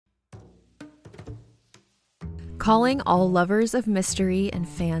Calling all lovers of mystery and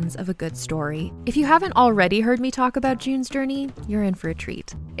fans of a good story. If you haven't already heard me talk about June's Journey, you're in for a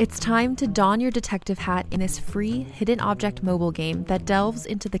treat. It's time to don your detective hat in this free hidden object mobile game that delves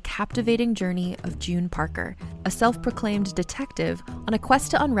into the captivating journey of June Parker, a self-proclaimed detective on a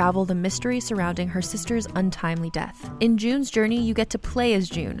quest to unravel the mystery surrounding her sister's untimely death. In June's Journey, you get to play as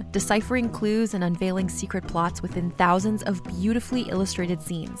June, deciphering clues and unveiling secret plots within thousands of beautifully illustrated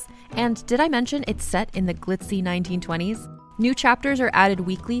scenes. And did I mention it's set in the glitzy 1920s? New chapters are added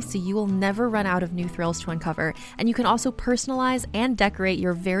weekly, so you will never run out of new thrills to uncover, and you can also personalize and decorate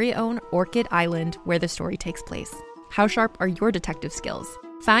your very own Orchid Island where the story takes place. How sharp are your detective skills?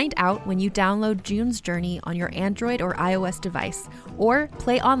 Find out when you download June's Journey on your Android or iOS device, or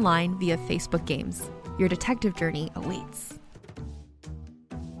play online via Facebook Games. Your detective journey awaits.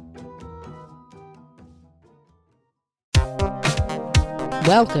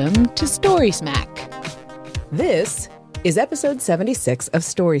 Welcome to Story Smack. This is episode 76 of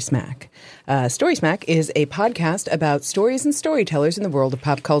Story Smack. Story Smack is a podcast about stories and storytellers in the world of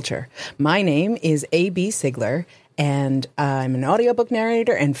pop culture. My name is A.B. Sigler, and I'm an audiobook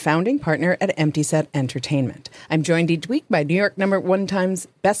narrator and founding partner at Empty Set Entertainment. I'm joined each week by number one New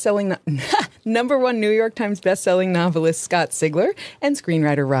York Times bestselling novelist Scott Sigler and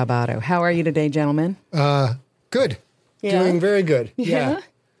screenwriter Rob Otto. How are you today, gentlemen? Good. Yeah? Doing very good. Yeah.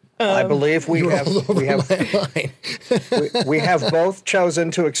 I believe we have both chosen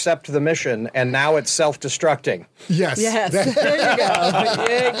to accept the mission, and now it's self-destructing. Yes. There you go.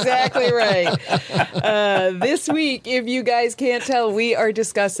 Yeah, exactly right. This week, if you guys can't tell, we are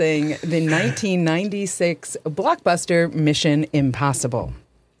discussing the 1996 blockbuster Mission Impossible.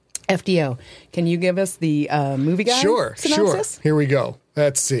 FDO, can you give us the movie guide synopsis? Sure. Here we go.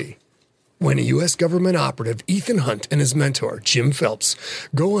 Let's see. When a U.S. government operative, Ethan Hunt, and his mentor, Jim Phelps,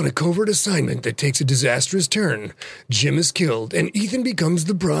 go on a covert assignment that takes a disastrous turn, Jim is killed, and Ethan becomes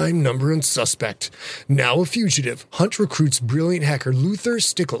the prime number one suspect. Now a fugitive, Hunt recruits brilliant hacker Luther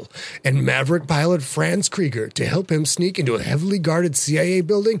Stickle and maverick pilot Franz Krieger to help him sneak into a heavily guarded CIA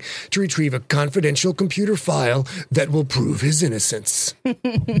building to retrieve a confidential computer file that will prove his innocence.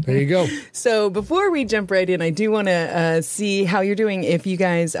 There you go. So before we jump right in, I do want to see how you're doing if you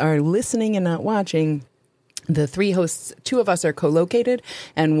guys are listening and not watching. The three hosts, two of us are co-located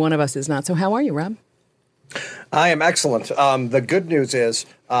and one of us is not. So how are you, Rob? I am excellent. The good news is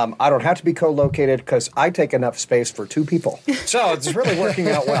I don't have to be co-located because I take enough space for two people. So it's really working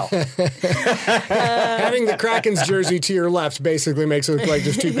out well. Having the Kraken's jersey to your left basically makes it look like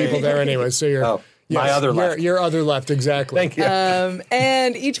there's two people there anyway. So you're... My other left. Your other left, exactly. Thank you.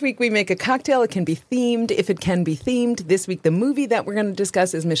 And each week we make a cocktail. It can be themed if it can be themed. This week the movie that we're going to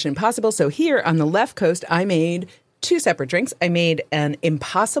discuss is Mission Impossible. So here on the left coast, I made two separate drinks. I made an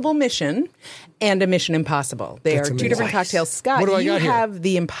Impossible Mission and a Mission Impossible. They are two different cocktails. Scott, what do I you got here? have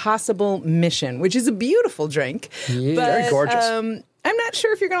the Impossible Mission, which is a beautiful drink. Yeah. But, very gorgeous. I'm not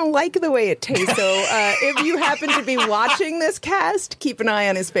sure if you're going to like the way it tastes. So if you happen to be watching this cast, keep an eye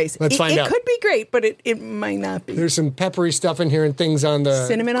on his face. Let's find out. It could be great, but it might not be. There's some peppery stuff in here and things on the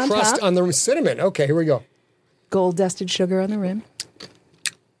Cinnamon on crust top. on the cinnamon. Okay, here we go. Gold dusted sugar on the rim.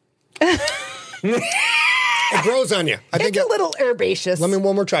 It grows on you. I think It's a little herbaceous. Let me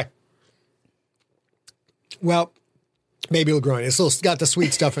one more try. Well, maybe it'll grow on you. It's still got the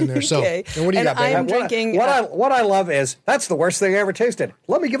sweet stuff in there. So, Okay. and what do you got, baby? I'm drinking. What I love is that's the worst thing I ever tasted.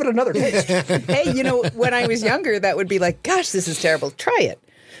 Let me give it another taste. Hey, when I was younger, that would be like, gosh, this is terrible. Try it.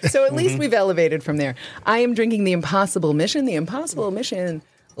 So at least we've elevated from there. I am drinking the Impossible Mission. The Impossible Mission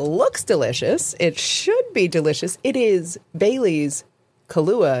looks delicious. It should be delicious. It is Bailey's,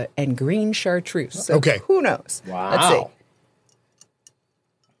 Kahlua, and green chartreuse. So Okay. who knows? Wow. Let's see.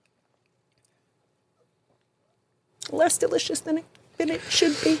 Less delicious than it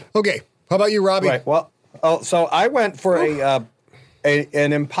should be. Okay. How about you, Robbie? Right. Well, so I went for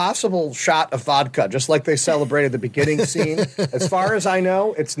an impossible shot of vodka, just like they celebrated the beginning scene. As far as I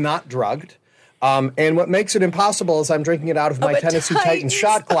know, it's not drugged. And what makes it impossible is I'm drinking it out of my Tennessee Titans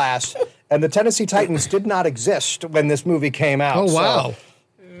shot glass. And the Tennessee Titans did not exist when this movie came out. Oh, wow.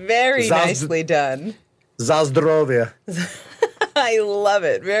 Very nicely done. Zazdrovia. I love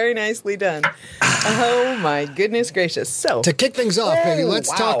it. Very nicely done. Oh, my goodness gracious. So, To kick things off, baby,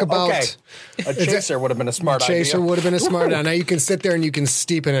 let's talk about... Okay. A chaser would have been a smart idea. Chaser would have been a smart idea. Now you can sit there and you can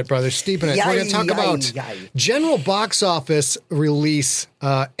steep in it, brother. Steep in it. We're going to talk about general box office release.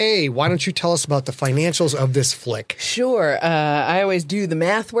 Why don't you tell us about the financials of this flick? sure. I always do the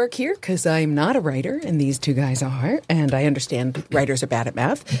math work here because I'm not a writer, and these two guys are, and I understand writers are bad at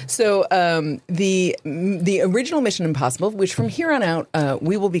math. So the original Mission Impossible, which from here here on out,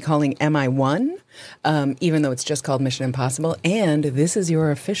 we will be calling MI1, even though it's just called Mission Impossible. And this is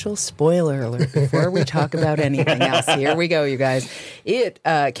your official spoiler alert before we talk about anything else. Here we go, you guys. It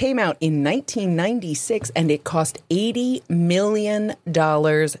came out in 1996, and it cost $80 million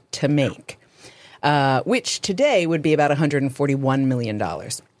to make, which today would be about $141 million.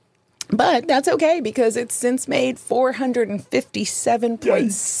 But that's okay because it's since made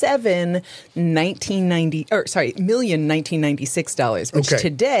 $457.7 million 1996 dollars, which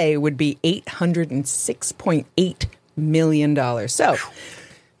today would be $806.8 million. So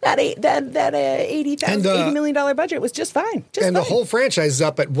that $80 million budget was just fine. The whole franchise is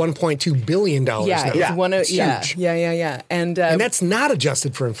up at $1.2 billion now. It's one of huge. Yeah. And that's not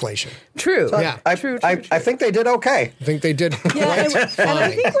adjusted for inflation. True. True. I think they did okay. I think they did quite and I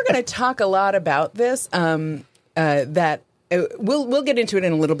fine. think we're going to talk a lot about this. We'll get into it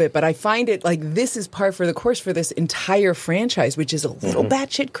in a little bit, but I find it like this is par for the course for this entire franchise, which is a little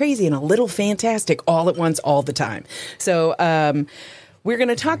batshit crazy and a little fantastic all at once, all the time. So we're going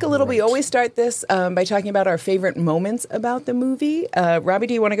to talk a little. We always start this by talking about our favorite moments about the movie. Robbie,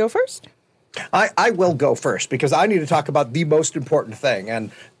 do you want to go first? I will go first because I need to talk about the most important thing.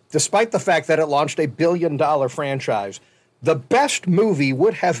 And despite the fact that it launched a $1 billion franchise, the best movie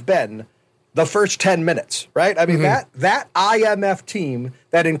would have been the first 10 minutes, right? I mean, that IMF team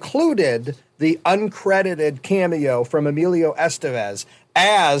that included the uncredited cameo from Emilio Estevez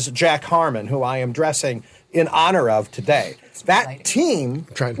as Jack Harmon, who I am dressing in honor of today. That team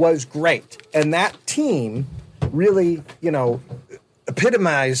was great. And that team really,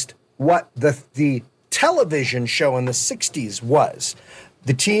 epitomized what the television show in the 60s was.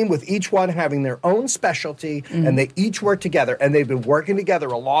 The team with each one having their own specialty, and they each work together, and they've been working together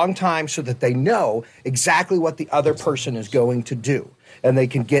a long time so that they know exactly what the other person is going to do. And they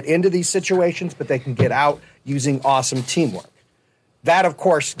can get into these situations, but they can get out using awesome teamwork. That, of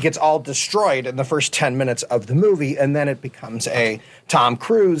course, gets all destroyed in the first 10 minutes of the movie, and then it becomes a Tom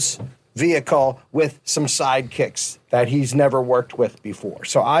Cruise vehicle with some sidekicks that he's never worked with before.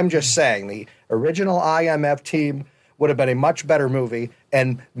 So I'm just saying the original IMF team would have been a much better movie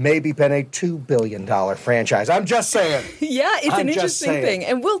and maybe been a $2 billion franchise. I'm just saying. Yeah, it's an interesting thing.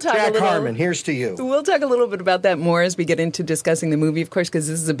 And we'll talk a little. Jack Harmon, here's to you. We'll talk a little bit about that more as we get into discussing the movie, of course, because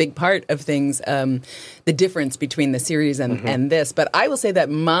this is a big part of things, the difference between the series and this. But I will say that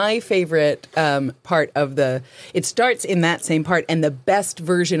my favorite part of it starts in that same part, and the best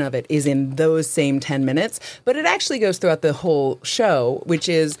version of it is in those same 10 minutes. But it actually goes throughout the whole show, which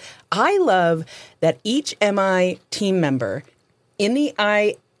is I love that each MI team member in the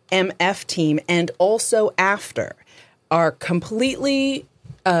IMF team and also after are completely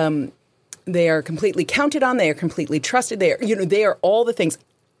they are completely counted on, they are completely trusted, they are all the things.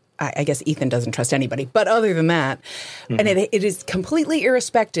 I guess Ethan doesn't trust anybody, but other than that, and it is completely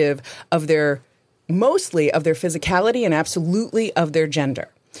irrespective of mostly of their physicality and absolutely of their gender.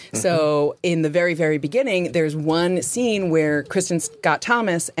 So in the very, very beginning, there's one scene where Kristen Scott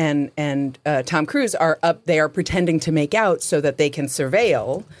Thomas and Tom Cruise are up. They are pretending to make out so that they can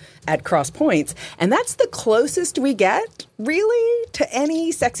surveil at cross points. And that's the closest we get, really, to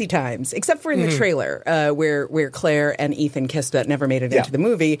any sexy times, except for in the trailer where Claire and Ethan kissed that never made it into the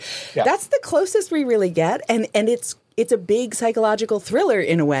movie. Yeah. That's the closest we really get. And it's a big psychological thriller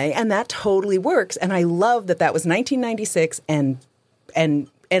in a way. And that totally works. And I love that was 1996 and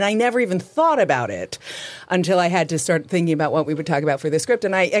I never even thought about it until I had to start thinking about what we would talk about for the script.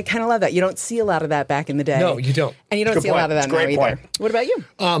 And I kind of love that. You don't see a lot of that back in the day. No, you don't. And you don't see a lot of that now either. What about you?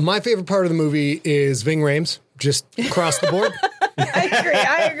 My favorite part of the movie is Ving Rhames, just across the board.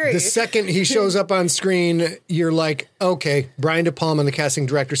 I agree. The second he shows up on screen, you're like, okay, Brian De Palma, the casting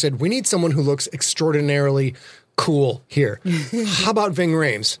director, said, we need someone who looks extraordinarily cool here. How about Ving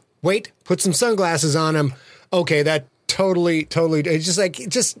Rhames? Wait, put some sunglasses on him. Okay, that totally.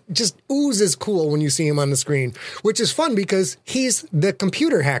 It's just oozes cool when you see him on the screen, which is fun because he's the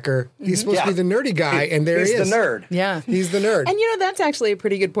computer hacker. He's supposed to be the nerdy guy, and there he is. He's the nerd. Yeah. He's the nerd. And that's actually a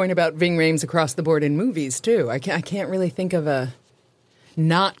pretty good point about Ving Rhames across the board in movies, too. I can't really think of a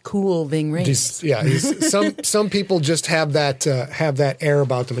not cool Ving Rhames. Some people just have that air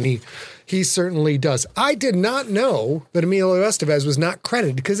about them, and he certainly does. I did not know that Emilio Estevez was not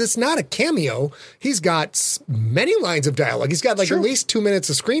credited because it's not a cameo. He's got many lines of dialogue. He's got at least 2 minutes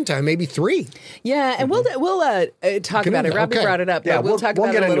of screen time, maybe 3. Yeah, and we'll talk about it. Robbie brought it up. Yeah, but we'll talk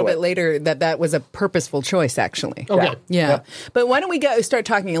about it a little bit later. That was a purposeful choice, actually. Okay. Yeah. But why don't we start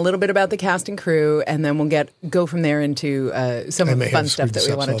talking a little bit about the cast and crew, and then we'll go from there into some of the fun stuff that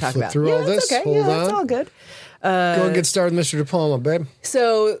we want to talk about. Through all this. Okay. Hold on. That's all good. Go and get started with Mr. De Palma, babe.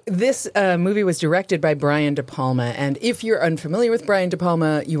 So this movie was directed by Brian De Palma, and if you're unfamiliar with Brian De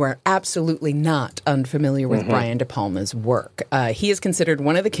Palma, you are absolutely not unfamiliar with Brian De Palma's work. He is considered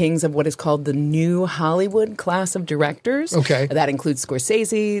one of the kings of what is called the new Hollywood class of directors. Okay. That includes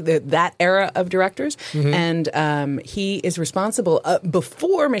Scorsese, that era of directors, and he is responsible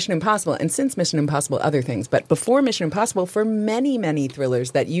before Mission Impossible, and since Mission Impossible, other things, but before Mission Impossible, for many, many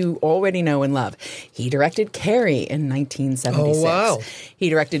thrillers that you already know and love. He directed Carrie in 1976. Oh, wow. He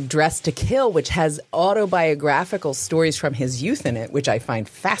directed Dressed to Kill, which has autobiographical stories from his youth in it, which I find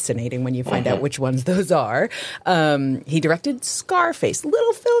fascinating when you find out which ones those are. He directed Scarface,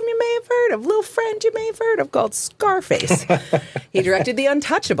 little film you may have heard of, little friend you may have heard of called Scarface. He directed The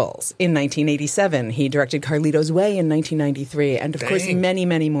Untouchables in 1987. He directed Carlito's Way in 1993, and of course many,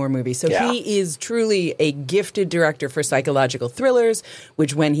 many more movies. So he is truly a gifted director for psychological thrillers,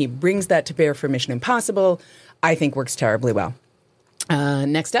 which when he brings that to bear for Mission Impossible, I think works terribly well.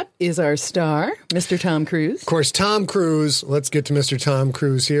 Next up is our star, Mr. Tom Cruise. Of course, Tom Cruise. Let's get to Mr. Tom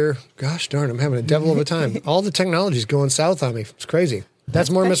Cruise here. Gosh darn, I'm having a devil of a time. All the technology's going south on me. It's crazy. That's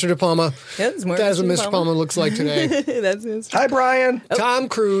more Mr. De Palma. That's more That's what Mr. Mr. De Palma looks like today. That's his. Hi, Brian. Tom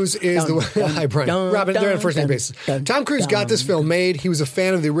Cruise is Hi, Brian. Robin, they're on a first name basis. Tom Cruise got this film made. He was a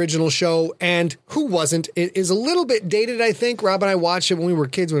fan of the original show, and who wasn't? It is a little bit dated, I think. Rob and I watched it when we were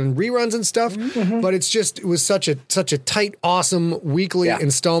kids, when reruns and stuff. But it was such a tight, awesome weekly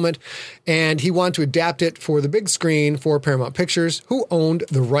installment, and he wanted to adapt it for the big screen for Paramount Pictures, who owned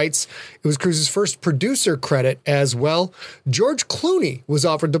the rights. It was Cruise's first producer credit as well. George Clooney was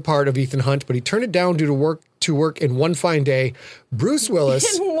offered the part of Ethan Hunt, but he turned it down due to work in One Fine Day. Bruce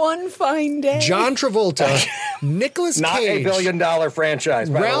Willis, In One Fine Day. John Travolta, Nicolas Not Cage, a billion-dollar franchise,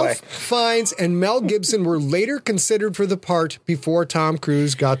 by the way. Ralph Fiennes, and Mel Gibson were later considered for the part before Tom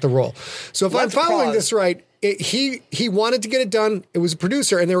Cruise got the role. So if Let's I'm following pause. this right, he wanted to get it done. It was a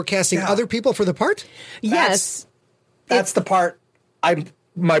producer, and they were casting other people for the part? Yes. That's the part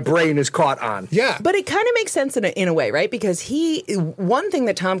my brain is caught on. Yeah. But it kind of makes sense in a way, right? Because one thing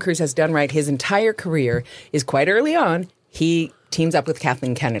that Tom Cruise has done right his entire career is quite early on, he teams up with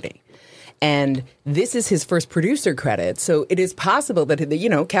Kathleen Kennedy. And this is his first producer credit. So it is possible that,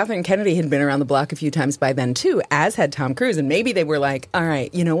 Kathleen Kennedy had been around the block a few times by then too, as had Tom Cruise. And maybe they were like, all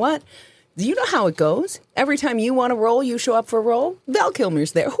right, you know what? You know how it goes. Every time you want a role, you show up for a role. Val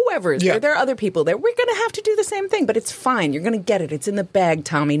Kilmer's there. Whoever is there. There are other people there. We're going to have to do the same thing, but it's fine. You're going to get it. It's in the bag,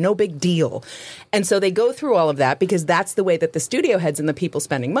 Tommy. No big deal. And so they go through all of that because that's the way that the studio heads and the people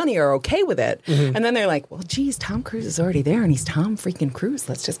spending money are okay with it. And then they're like, well, geez, Tom Cruise is already there and he's Tom freaking Cruise.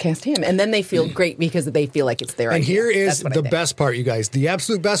 Let's just cast him. And then they feel great because they feel like it's their idea. And here is That's what I the think. best part, you guys. The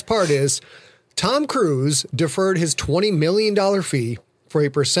absolute best part is Tom Cruise deferred his $20 million fee for a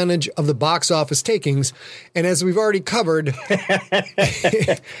percentage of the box office takings. And as we've already covered,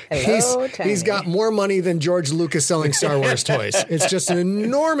 he's got more money than George Lucas selling Star Wars toys. It's just an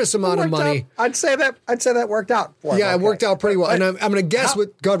enormous amount of money. I'd say that worked out for him. Yeah, it Okay. worked out pretty well. And I'm going to guess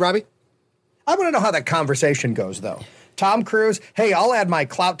go ahead, Robbie. I want to know how that conversation goes, though. Tom Cruise, hey, I'll add my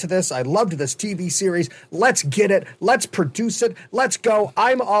clout to this. I loved this TV series. Let's get it. Let's produce it. Let's go.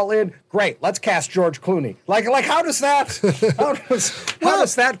 I'm all in. Great. Let's cast George Clooney. Like how does that? How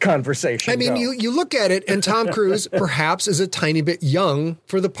does that conversation? I mean, go? you look at it, and Tom Cruise perhaps is a tiny bit young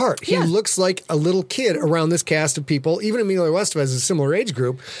for the part. He looks like a little kid around this cast of people. Even Emilio Estevez is a similar age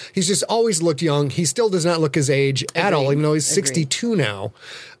group. He's just always looked young. He still does not look his age at all, even though he's 62 now.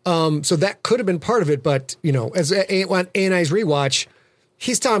 So that could have been part of it, but as A&I's rewatch,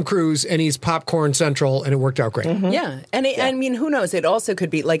 he's Tom Cruise and he's popcorn central, and it worked out great. Yeah. And I mean, who knows? It also could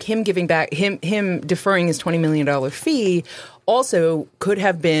be like him giving back, him deferring his $20 million fee also could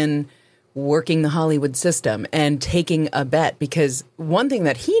have been working the Hollywood system and taking a bet, because one thing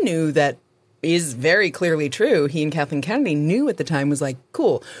that he knew that is very clearly true, he and Kathleen Kennedy knew at the time, was like,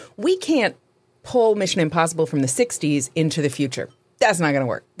 cool, we can't pull Mission Impossible from the 60s into the future. That's not going to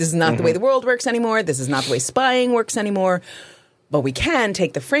work. This is not the way the world works anymore. This is not the way spying works anymore. But we can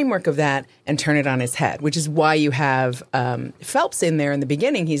take the framework of that and turn it on its head, which is why you have Phelps in there in the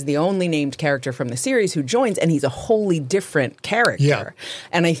beginning. He's the only named character from the series who joins, and he's a wholly different character. Yeah.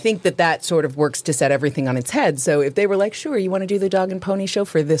 And I think that sort of works to set everything on its head. So if they were like, sure, you want to do the Dog and Pony Show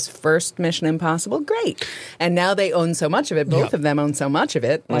for this first Mission Impossible? Great. And now they own so much of it. Both of them own so much of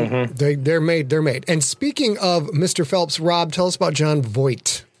it. Like, They're made. And speaking of Mr. Phelps, Rob, tell us about John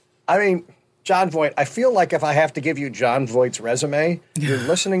Voight. I mean, John Voight, I feel like if I have to give you John Voight's resume, you're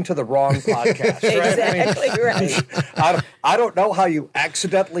listening to the wrong podcast, right? exactly right. I don't know how you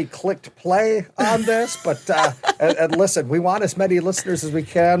accidentally clicked play on this, but and listen, we want as many listeners as we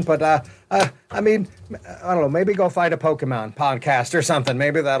can, but I mean, I don't know, maybe go fight a Pokemon podcast or something.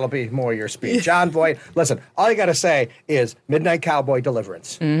 Maybe that'll be more your speed. Jon Voight, listen, all you got to say is Midnight Cowboy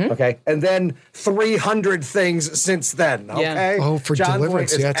Deliverance, okay? And then 300 things since then, okay? Yeah. Oh, for Jon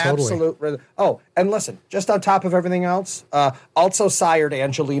Deliverance, Voight is yeah, totally. Oh, and listen, just on top of everything else, also sired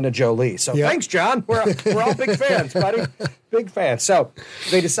Angelina Jolie. So Yep. thanks, John. We're all big fans, buddy. Big fans. So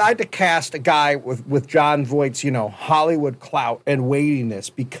they decide to cast a guy with Jon Voight's, Hollywood clout and weightiness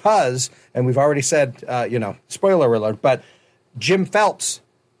because, and we've already said, spoiler alert, but Jim Phelps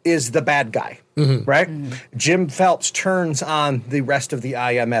is the bad guy, right? Jim Phelps turns on the rest of the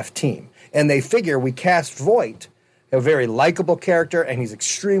IMF team. And they figure we cast Voight, a very likable character, and he's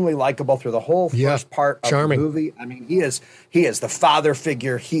extremely likable through the whole first part of charming. the movie. I mean, he is the father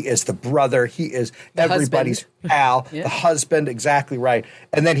figure, he is the brother, he is everybody's pal, the husband, exactly right.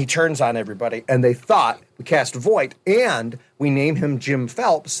 And then he turns on everybody, and they thought we cast Voight, and we name him Jim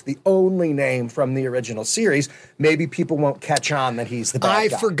Phelps, the only name from the original series. Maybe people won't catch on that he's the bad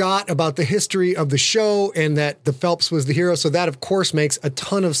guy. I forgot about the history of the show and that the Phelps was the hero. So that, of course, makes a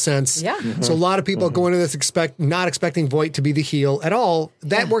ton of sense. Yeah. So a lot of people go into this not expecting Voight to be the heel at all.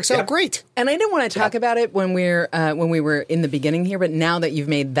 That works out great. And I didn't want to talk about it when we were in the beginning here, but now that you've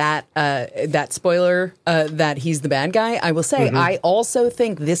made that spoiler that he's the bad guy, I will say I also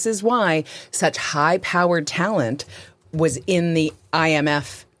think this is why such high-powered talent was in the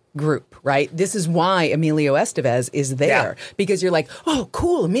IMF group, right? This is why Emilio Estevez is there because you're like, oh,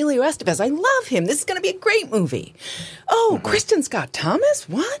 cool, Emilio Estevez, I love him. This is going to be a great movie. Oh, Kristen Scott Thomas,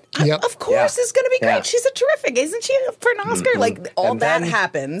 what? Yep. Of course, this is going to be great. Yeah. She's a terrific, isn't she? For an Oscar, like all And that then-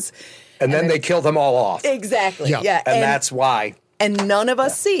 happens. And then they kill them all off. Exactly. Yeah. Yeah. And that's why. And none of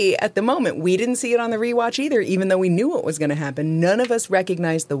us see at the moment. We didn't see it on the rewatch either, even though we knew what was going to happen. None of us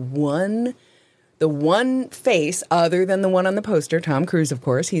recognized the one face other than the one on the poster, Tom Cruise, of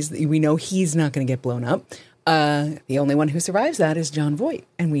course. We know he's not going to get blown up. The only one who survives that is Jon Voight.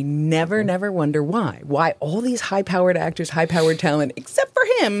 And we never wonder why. Why all these high-powered actors, high-powered talent, except for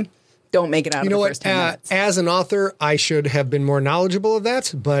him, don't make it out of the first 10 minutes. As an author, I should have been more knowledgeable of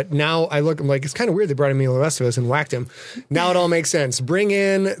that, but now I'm like, it's kind of weird they brought Emilio Estevez and whacked him. Now it all makes sense. Bring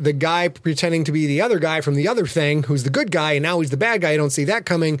in the guy pretending to be the other guy from the other thing, who's the good guy, and now he's the bad guy. You don't see that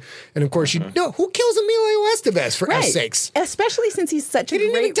coming. And of course, you know, who kills Emilio Estevez, for F's sakes? Especially since he's such He a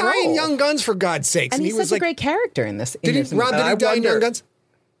didn't great even die in role. Young Guns, for God's sakes. And he he's was such like, a great character in this. Did he, Rob, did he die in Young Guns?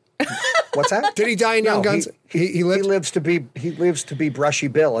 What's that? Did he die in Young Guns? He lived? He lives to be Brushy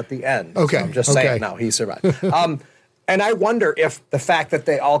Bill at the end. Okay, So I'm just saying, no, he survived. And I wonder if the fact that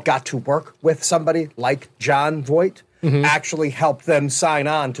they all got to work with somebody like Jon Voight actually helped them sign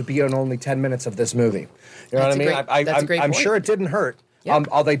on to be in only 10 minutes of this movie. You know what I mean? That's a great I'm point. sure it didn't hurt. Yep.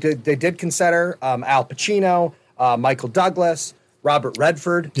 They did consider Al Pacino, Michael Douglas, Robert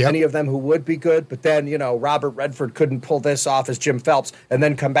Redford, any of them who would be good, but then, Robert Redford couldn't pull this off as Jim Phelps and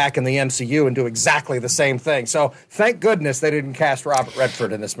then come back in the MCU and do exactly the same thing. So thank goodness they didn't cast Robert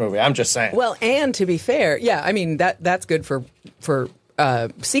Redford in this movie. I'm just saying. Well, and to be fair, I mean, that's good for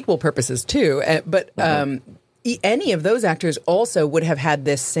sequel purposes too. But any of those actors also would have had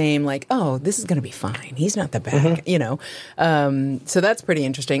this same like, oh, this is going to be fine. He's not the bad, So that's pretty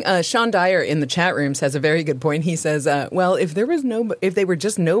interesting. Sean Dyer in the chat room says a very good point. He says, well, if they were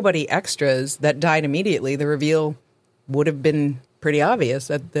just nobody extras that died immediately, the reveal would have been pretty obvious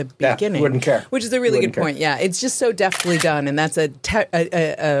at the beginning. Wouldn't care. Which is a really Wouldn't good point. Yeah, it's just so deftly done, and that's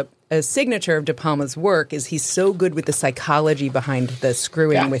a signature of De Palma's work is he's so good with the psychology behind the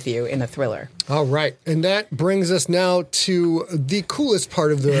screwing with you in a thriller. All right. And that brings us now to the coolest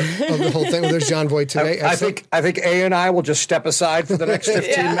part of the whole thing. There's Jon Voight today. I think A and I will just step aside for the next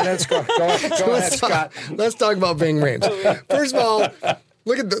 15 minutes. Go ahead, Scott. Let's talk about Ving Rhames. First of all,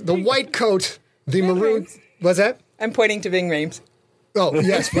 look at the white coat, the maroon. What's that? I'm pointing to Ving Rhames. Oh,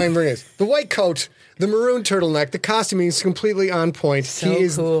 yes, Ving Rhames. The white coat, the maroon turtleneck, the costuming is completely on point. So he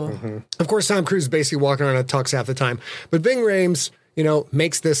is cool. Of course, Tom Cruise is basically walking around in a tux half the time. But Ving Rhames,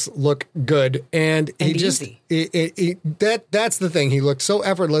 makes this look good. And he just, easy. That's the thing. He looked so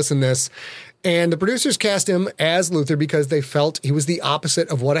effortless in this. And the producers cast him as Luther because they felt he was the opposite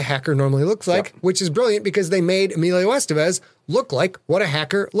of what a hacker normally looks like, which is brilliant because they made Emilio Estevez look like what a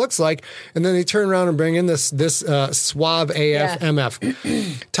hacker looks like. And then they turn around and bring in this suave AF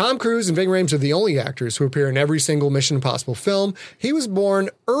MF. Tom Cruise and Ving Rhames are the only actors who appear in every single Mission Impossible film. He was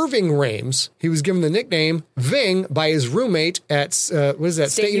born Irving Rhames. He was given the nickname Ving by his roommate at,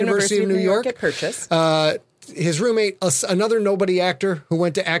 State University of New York at Purchase. His roommate, another nobody actor who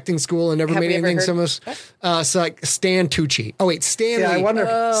went to acting school and never made anything. So like Stan Tucci. Oh wait, Stanley. Yeah, I wonder.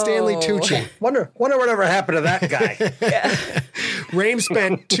 Stanley Tucci. Wonder whatever happened to that guy. Rames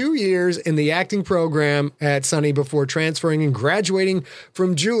spent 2 years in the acting program at SUNY before transferring and graduating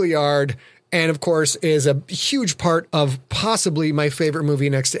from Juilliard. And, of course, is a huge part of possibly my favorite movie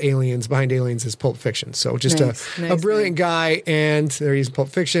next to Aliens, behind Aliens, is Pulp Fiction. So just a brilliant guy, and there he's in Pulp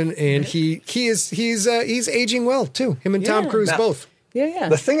Fiction, and he's aging well too. Him and Tom Cruise both. Yeah.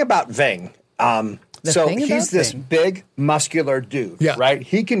 The thing about Ving, he's this big, muscular dude, right?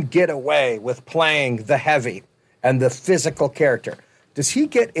 He can get away with playing the heavy and the physical character. Does he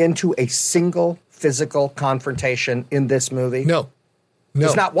get into a single physical confrontation in this movie? No.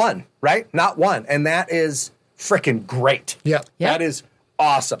 There's not one, right? Not one. And that is freaking great. Yeah. That is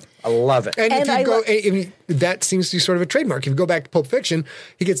awesome. I love it. And if you go, that seems to be sort of a trademark. If you go back to Pulp Fiction,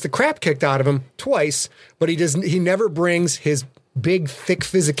 he gets the crap kicked out of him twice, but he never brings his big, thick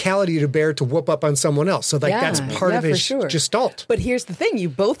physicality to bear to whoop up on someone else. So that's part of his gestalt. But here's the thing. You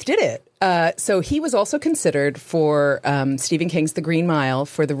both did it. So he was also considered for Stephen King's The Green Mile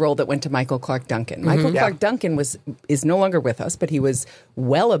for the role that went to Michael Clark Duncan. Michael Clark Duncan is no longer with us, but he was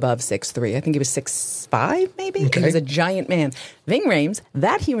well above 6'3". I think he was 6'5", maybe. Okay. He was a giant man. Ving Rhames,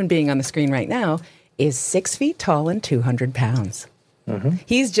 that human being on the screen right now, is 6 feet tall and 200 pounds. Mm-hmm.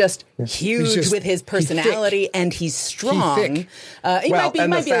 He's just huge with his personality, and he's strong. He might be a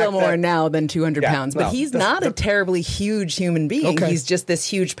little more now than 200 pounds, but he's not a terribly huge human being. Okay. He's just this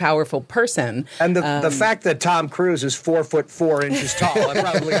huge, powerful person. And the fact that Tom Cruise is 4'4" tall, it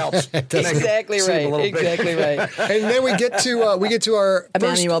probably helps. Exactly right. And then we get to our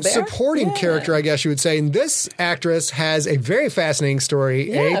first supporting character, I guess you would say. And this actress has a very fascinating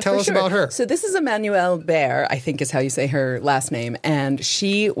story. Tell us about her. So this is Emmanuelle Bear, I think is how you say her last name. And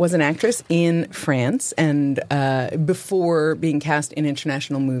she was an actress in France and before being cast in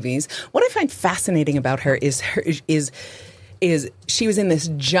international movies. What I find fascinating about her is she was in this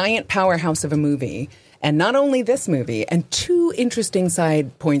giant powerhouse of a movie. And not only this movie, and two interesting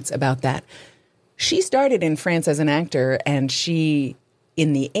side points about that. She started in France as an actor, and she,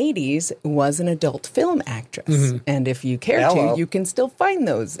 in the 80s, was an adult film actress. Mm-hmm. And if you care to, you can still find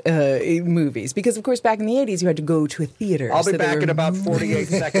those movies. Because, of course, back in the 80s, you had to go to a theater. I'll be back in about 48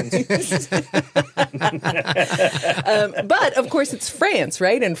 seconds. But, of course, it's France,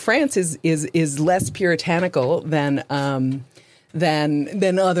 right? And France is less puritanical than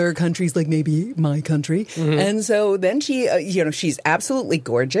other countries, like maybe my country. Mm-hmm. And so then she, she's absolutely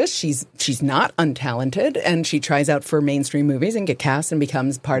gorgeous. She's not untalented, and she tries out for mainstream movies and get cast and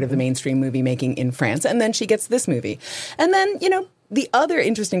becomes part of the mainstream movie making in France. And then she gets this movie. And then, the other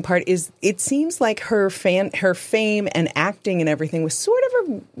interesting part is it seems like her fame and acting and everything was sort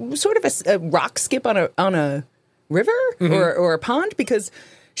of a rock skip on a river or a pond, because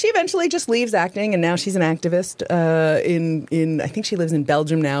she eventually just leaves acting, and now she's an activist in I think she lives in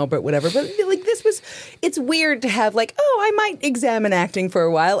Belgium now, but whatever. But it's weird to have I might examine acting for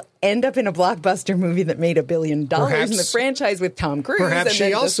a while, end up in a blockbuster movie that made $1 billion in the franchise with Tom Cruise. Perhaps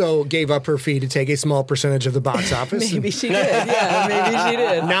she also gave up her fee to take a small percentage of the box office. Maybe she did. Yeah, maybe she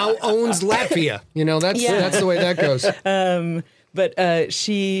did. Now owns Latvia. That's the way that goes. But it's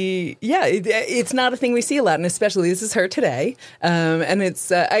not a thing we see a lot, and especially this is her today, and it's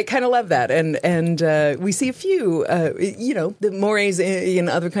I kind of love that, and we see a few, the mores in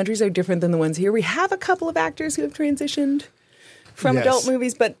other countries are different than the ones here. We have a couple of actors who have transitioned from adult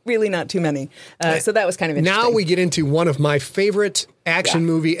movies, but really not too many. So that was kind of interesting. Now we get into one of my favorite action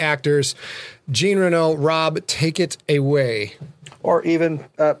movie actors, Jean Reno. Rob, take it away. Or even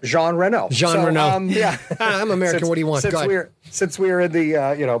Jean Reno. Reno. I'm American. What do you want? Since we're in the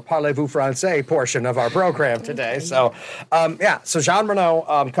Parlez-vous Français portion of our program today, so Jean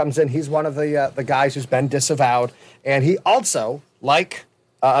Reno comes in. He's one of the guys who's been disavowed, and he also, like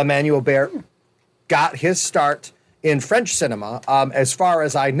Emmanuelle Bear, got his start in French cinema. As far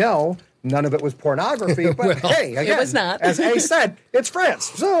as I know, none of it was pornography, but hey, again, it was not. As A said, it's France,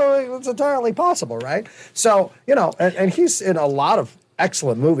 so it's entirely possible, right? So, and he's in a lot of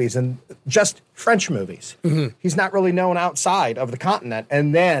excellent movies and just French movies. Mm-hmm. He's not really known outside of the continent.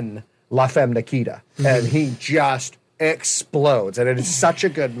 And then La Femme Nikita, and he just explodes, and it is such a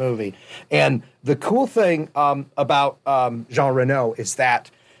good movie. And the cool thing about Jean Reno is that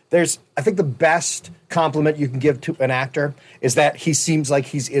I think the best compliment you can give to an actor is that he seems like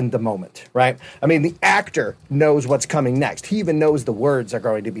he's in the moment, right? I mean, the actor knows what's coming next. He even knows the words are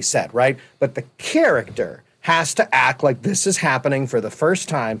going to be said, right? But the character has to act like this is happening for the first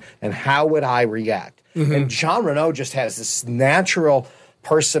time, and how would I react? Mm-hmm. And Jean Reno just has this natural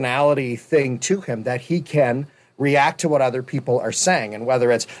personality thing to him that he can react to what other people are saying. And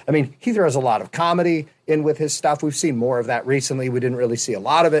whether he throws a lot of comedy in with his stuff. We've seen more of that recently. We didn't really see a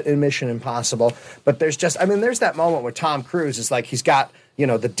lot of it in Mission Impossible. But there's that moment where Tom Cruise is like, he's got,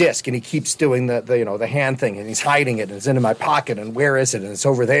 the disc, and he keeps doing the hand thing, and he's hiding it, and it's in my pocket, and where is it? And it's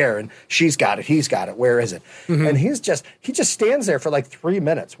over there, and she's got it, he's got it, where is it? Mm-hmm. And he just stands there for like 3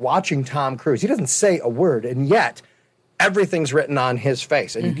 minutes watching Tom Cruise. He doesn't say a word, and yet everything's written on his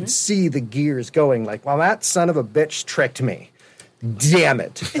face, and you can see the gears going like, well, that son of a bitch tricked me. Damn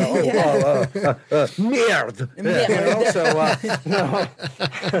it. Merde.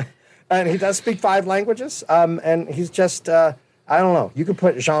 And he does speak 5 languages, and he's just... I don't know. You could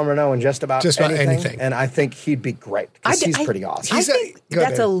put Jean Reno in just about anything, and I think he'd be great because he's pretty awesome. I think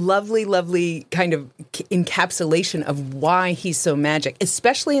that's a lovely, lovely kind of encapsulation of why he's so magic,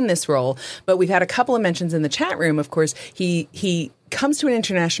 especially in this role. But we've had a couple of mentions in the chat room. Of course, he comes to an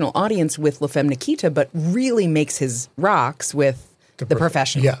international audience with La Femme Nikita, but really makes his rocks with The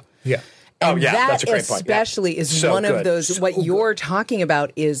Professional. Yeah. And that's a great point. Especially is one of those. What you're talking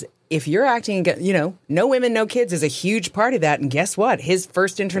about is, if you're acting, No Women, No Kids is a huge part of that. And guess what? His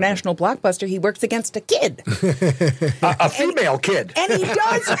first international blockbuster, he works against a kid. a female kid. And he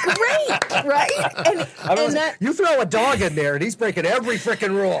does great, right? And you throw a dog in there, and he's breaking every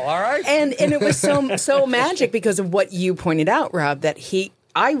freaking rule, all right? And it was so magic because of what you pointed out, Rob, that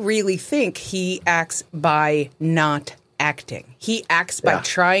I really think he acts by not acting. He acts by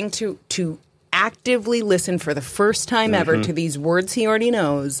trying to actively listen for the first time ever to these words he already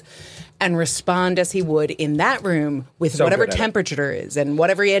knows and respond as he would in that room with whatever temperature is and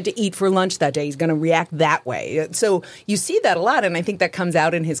whatever he had to eat for lunch that day. He's going to react that way. So you see that a lot, and I think that comes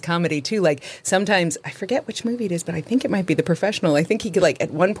out in his comedy too. Like sometimes, I forget which movie it is, but I think it might be The Professional. I think he could,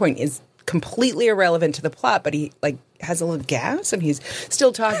 at one point is completely irrelevant to the plot, but he has a little gas and he's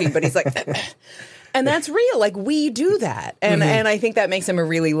still talking, but he's like... And that's real. Like, we do that. And I think that makes him a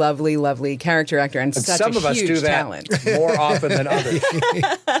really lovely, lovely character actor and such a huge talent. Some of us do that more often than others.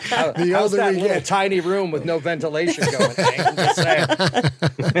 How's that little tiny room with no ventilation going? I'm just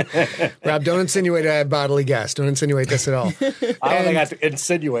saying. Rob, don't insinuate I have bodily gas. Don't insinuate this at all. I don't think I have to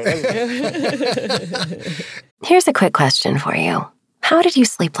insinuate anything. Here's a quick question for you. How did you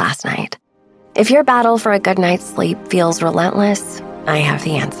sleep last night? If your battle for a good night's sleep feels relentless, I have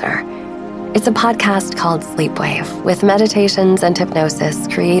the answer. It's a podcast called Sleepwave, with meditations and hypnosis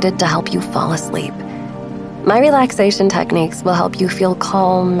created to help you fall asleep. My relaxation techniques will help you feel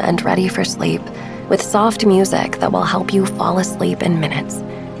calm and ready for sleep, with soft music that will help you fall asleep in minutes.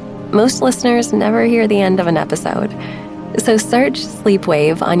 Most listeners never hear the end of an episode. So search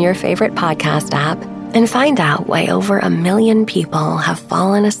Sleepwave on your favorite podcast app and find out why over 1 million people have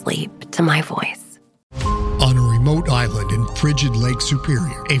fallen asleep to my voice. On a remote island in frigid Lake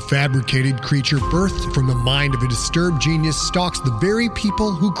Superior, a fabricated creature birthed from the mind of a disturbed genius stalks the very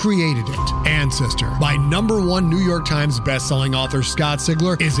people who created it. Ancestor, by #1 New York Times bestselling author Scott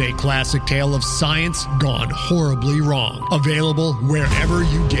Sigler, is a classic tale of science gone horribly wrong. Available wherever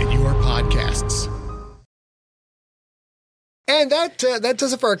you get your podcasts. And that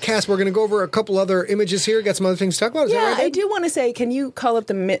does it for our cast. We're going to go over a couple other images here. Got some other things to talk about. Is that right? I do want to say, can you call up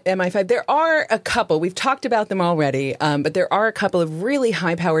the MI5? There are a couple. We've talked about them already, but there are a couple of really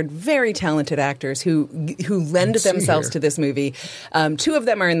high-powered, very talented actors who lend themselves to this movie. 2 of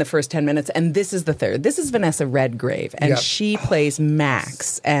them are in the first 10 minutes, and this is the third. This is Vanessa Redgrave, and she plays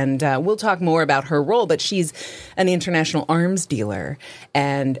Max. And we'll talk more about her role, but she's an international arms dealer.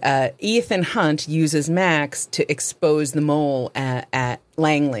 And Ethan Hunt uses Max to expose the mole at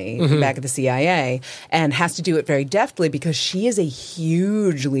Langley, back at the CIA, and has to do it very deftly because she is a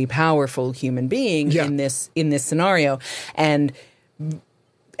hugely powerful human being in this scenario. And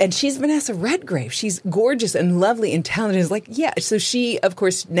she's Vanessa Redgrave. She's gorgeous and lovely and talented. So she, of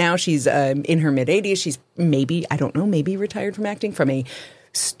course, now she's in her mid-80s. She's maybe retired from acting, from a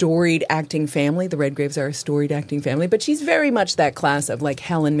storied acting family. The Redgraves are a storied acting family, but she's very much that class of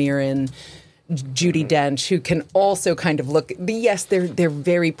Helen Mirren, Judi Dench, who can also kind of look. Yes, they're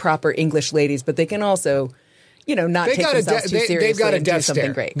very proper English ladies, but they can also, not take themselves too seriously. They've got a and death do something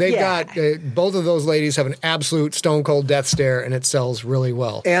stare. Great. They've got both of those ladies have an absolute stone cold death stare, and it sells really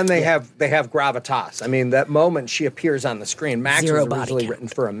well. And they have gravitas. I mean, that moment she appears on the screen, Max was originally written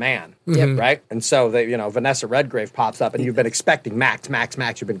for a man, right? And so Vanessa Redgrave pops up, and you've been expecting Max.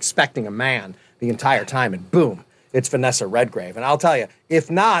 You've been expecting a man the entire time, and boom, it's Vanessa Redgrave. And I'll tell you, if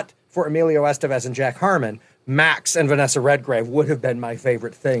not for Emilio Estevez and Jack Harmon, Max and Vanessa Redgrave would have been my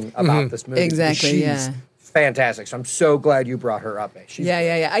favorite thing about this movie. Exactly, She's fantastic. So I'm so glad you brought her up. She's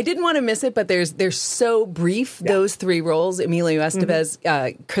great. I didn't want to miss it, but they're so brief, those 3 roles. Emilio Estevez,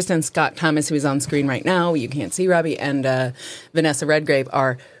 Kristen Scott Thomas, who is on screen right now, you can't see Robbie, and Vanessa Redgrave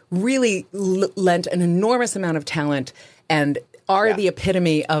are really lent an enormous amount of talent and are the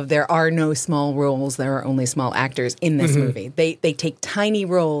epitome of there are no small roles, there are only small actors in this movie. They take tiny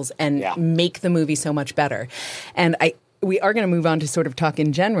roles and make the movie so much better. And we are going to move on to sort of talk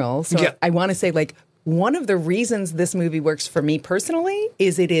in general. So I want to say, like, one of the reasons this movie works for me personally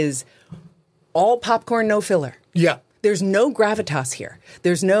is it is all popcorn, no filler. Yeah. There's no gravitas here.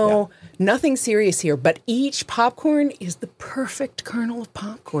 There's nothing serious here, but each popcorn is the perfect kernel of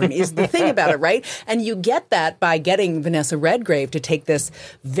popcorn is the thing about it, right? And you get that by getting Vanessa Redgrave to take this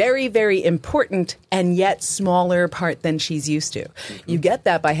very, very important and yet smaller part than she's used to. You get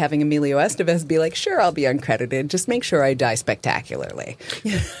that by having Emilio Estevez be like, sure, I'll be uncredited. Just make sure I die spectacularly.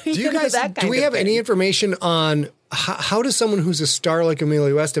 Do we have any information on how does someone who's a star like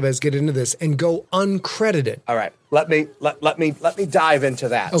Emilio Estevez get into this and go uncredited? All right, let me dive into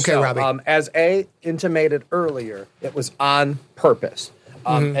that. Okay, so, Robbie. As A intimated earlier, it was on purpose,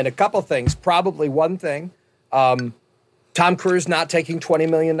 and a couple things. Probably one thing, Tom Cruise not taking $20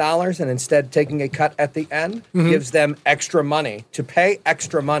 million and instead taking a cut at the end gives them extra money to pay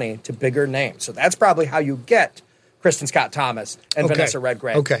extra money to bigger names. So that's probably how you get Kristen Scott Thomas and Vanessa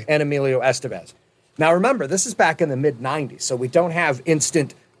Redgrave and Emilio Estevez. Now, remember, this is back in the mid-'90s, so we don't have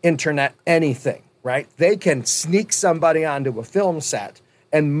instant internet anything, right? They can sneak somebody onto a film set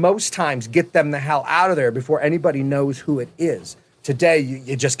and most times get them the hell out of there before anybody knows who it is. Today,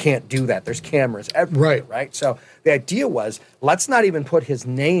 you just can't do that. There's cameras everywhere, right? So the idea was, let's not even put his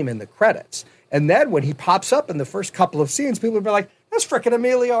name in the credits. And then when he pops up in the first couple of scenes, people will be like, that's frickin'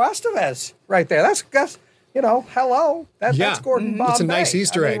 Emilio Estevez right there. That's you know, hello. That's Gordon Bombay. It's a nice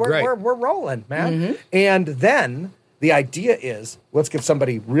Easter egg, right? We're rolling, man. And then the idea is, let's get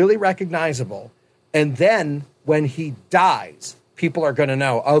somebody really recognizable. And then when he dies, people are going to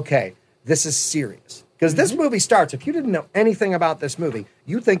know, okay, this is serious. Because this movie starts, if you didn't know anything about this movie,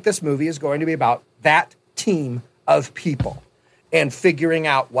 you think this movie is going to be about that team of people and figuring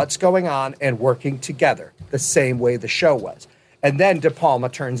out what's going on and working together the same way the show was. And then De Palma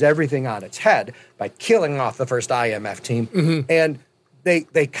turns everything on its head by killing off the first IMF team. And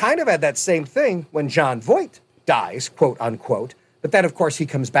they kind of had that same thing when Jon Voight dies, quote unquote. But then, of course, he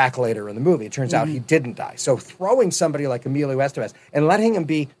comes back later in the movie. It turns out he didn't die. So throwing somebody like Emilio Estevez and letting him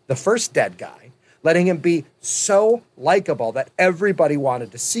be the first dead guy, letting him be so likable that everybody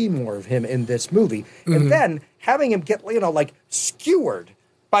wanted to see more of him in this movie, and then having him get, like skewered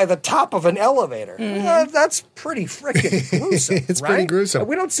by the top of an elevator. That's pretty freaking gruesome. It's pretty gruesome.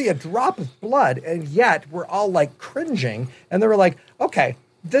 We don't see a drop of blood, and yet we're all like cringing. And they were like, okay,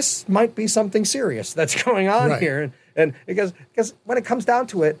 this might be something serious that's going on here. And because when it comes down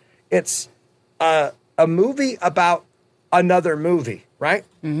to it, it's a movie about another movie, right?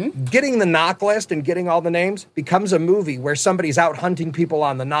 Getting the knock list and getting all the names becomes a movie where somebody's out hunting people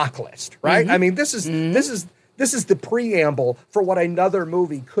on the knock list, right? I mean, this is the preamble for what another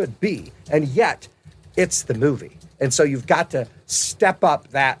movie could be, and yet it's the movie. And so you've got to step up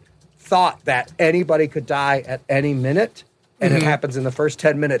that thought that anybody could die at any minute, and it happens in the first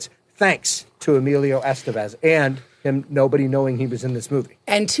 10 minutes, thanks to Emilio Estevez and him nobody knowing he was in this movie.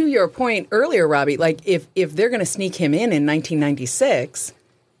 And to your point earlier, Robbie, like if they're going to sneak him in 1996,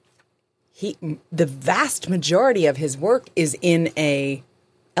 the vast majority of his work is in a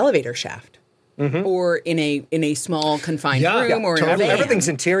elevator shaft. Or in a small confined room, or in a van. Everything's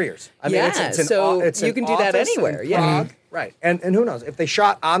interiors. I mean, it's you can do that anywhere. Right. And who knows if they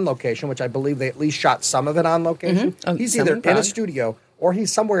shot on location, which I believe they at least shot some of it on location. He's either in a studio or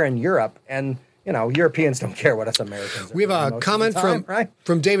he's somewhere in Europe, and Europeans don't care what us Americans. We have a comment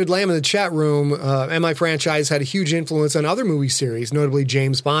from David Lamb in the chat room. MI franchise had a huge influence on other movie series, notably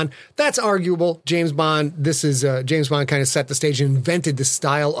James Bond. That's arguable. James Bond kind of set the stage and invented the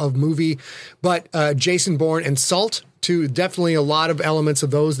style of movie. But Jason Bourne and Salt, too, definitely a lot of elements of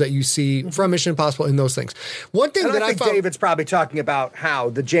those that you see from Mission Impossible in those things. One thing I think David's probably talking about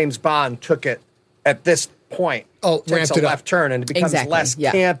how the James Bond took it at this point. Takes a left turn and it becomes less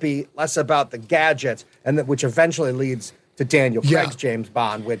campy, less about the gadgets, and which eventually leads to Daniel Craig's James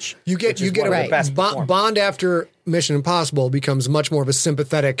Bond, which you get the best Bond after Mission Impossible becomes much more of a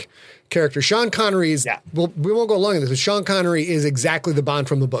sympathetic character. Sean Connery is, well, we won't go along with this, but Sean Connery is exactly the Bond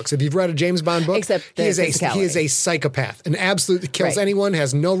from the books. If you've read a James Bond book, he is a psychopath, and absolutely kills anyone,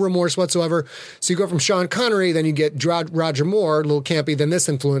 has no remorse whatsoever. So you go from Sean Connery, then you get Roger Moore, a little campy, then this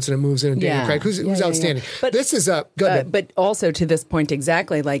influence, and it moves into Daniel Craig, who's outstanding. But this is but also to this point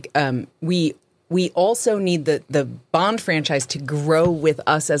exactly, like we also need the Bond franchise to grow with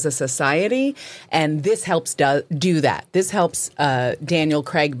us as a society, and this helps do that. This helps Daniel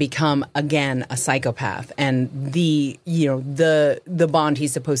Craig become again a psychopath, and the Bond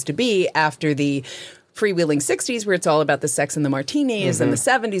he's supposed to be after the freewheeling 60s where it's all about the sex and the martinis, and the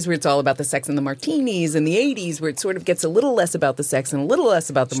 70s where it's all about the sex and the martinis, and the 80s where it sort of gets a little less about the sex and a little less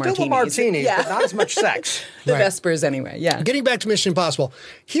about the martinis. Still the martinis, but not as much sex. The Vespers anyway, yeah. Getting back to Mission Impossible,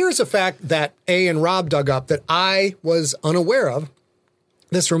 here's a fact that A and Rob dug up that I was unaware of.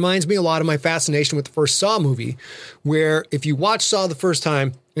 This reminds me a lot of my fascination with the first Saw movie, where if you watch Saw the first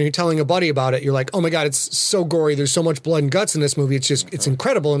time and you're telling a buddy about it, you're like, oh my God, it's so gory. There's so much blood and guts in this movie. It's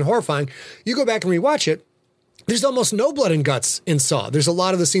incredible and horrifying. You go back and rewatch it. There's almost no blood and guts in Saw. There's a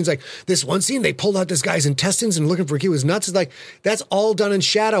lot of the scenes, like this one scene, they pulled out this guy's intestines and looking for he was nuts. It's like, that's all done in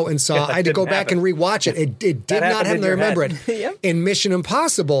shadow in Saw. I had to go back and rewatch it. It did not happen. I remember it. Yep. In Mission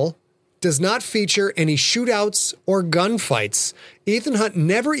Impossible, does not feature any shootouts or gunfights. Ethan Hunt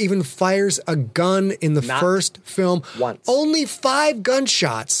never even fires a gun in the first film. Once. Only 5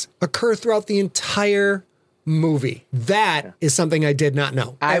 gunshots occur throughout the entire movie. That is something I did not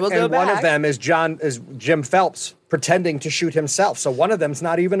know. I will go back. One of them is Jim Phelps pretending to shoot himself. So one of them's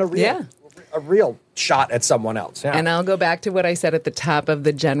not even a real shot at someone else. Yeah. And I'll go back to what I said at the top of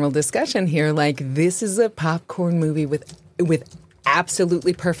the general discussion here. Like, this is a popcorn movie with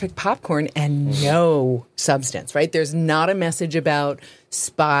absolutely perfect popcorn and no substance, right? There's not a message about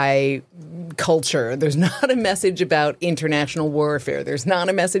spy culture. There's not a message about international warfare. There's not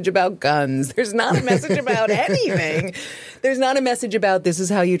a message about guns. There's not a message about anything. There's not a message about this is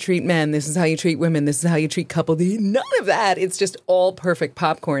how you treat men. This is how you treat women. This is how you treat couples. None of that. It's just all perfect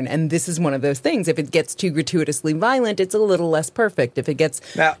popcorn. And this is one of those things. If it gets too gratuitously violent, it's a little less perfect. If it gets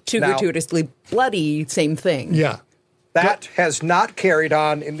too gratuitously bloody, same thing. Yeah. That has not carried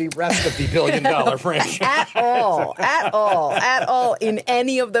on in the rest of the $1 billion franchise. At all, in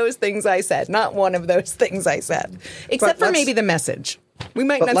any of those things I said. Not one of those things I said. Except for maybe the message. We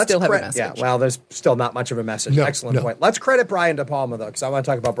might not still have a message. Yeah, well, there's still not much of a message. No, Excellent point. Let's credit Brian De Palma, though, because I want to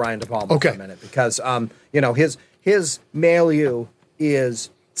talk about Brian De Palma for a minute. Because, his milieu is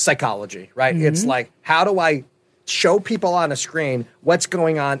psychology, right? Mm-hmm. It's like, how do I show people on a screen what's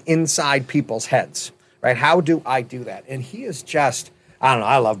going on inside people's heads? Right? How do I do that? And he is just, I don't know,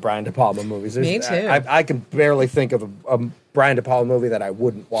 I love Brian De Palma movies. Me too. I can barely think of a Brian De Palma movie that I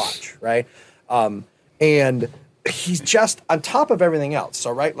wouldn't watch, right? And he's just on top of everything else. So,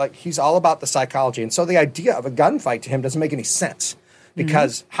 right, like he's all about the psychology. And so the idea of a gunfight to him doesn't make any sense.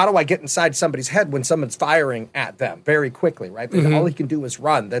 Because how do I get inside somebody's head when someone's firing at them very quickly, right? Because all he can do is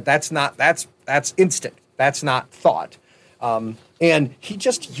run. That's instinct. That's not thought. And he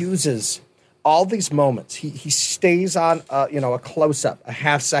just uses all these moments. He stays on a close-up a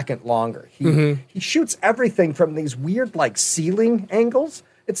half second longer. He shoots everything from these weird like ceiling angles.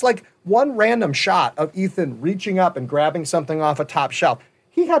 It's like one random shot of Ethan reaching up and grabbing something off a top shelf.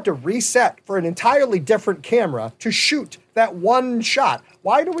 He had to reset for an entirely different camera to shoot that one shot.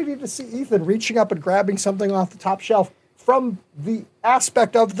 Why do we need to see Ethan reaching up and grabbing something off the top shelf from the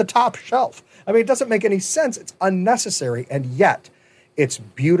aspect of the top shelf? I mean, it doesn't make any sense. It's unnecessary, and yet it's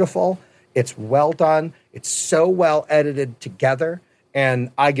beautiful. It's well done. It's so well edited together.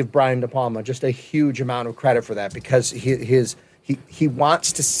 And I give Brian De Palma just a huge amount of credit for that because he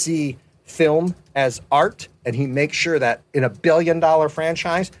wants to see film as art, and he makes sure that in a $1 billion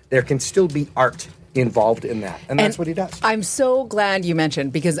franchise, there can still be art involved in that. And that's what he does. I'm so glad you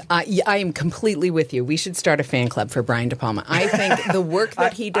mentioned, because I am completely with you. We should start a fan club for Brian De Palma. I think the work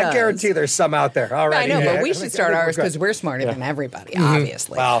that he does. I guarantee there's some out there already. I know, but we should start ours because we're smarter than everybody,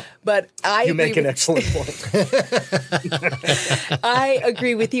 obviously. Well, but you make an excellent point. I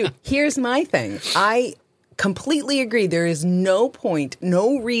agree with you. Here's my thing. I completely agree. There is no point,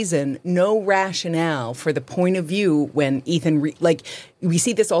 no reason, no rationale for the point of view when Ethan, we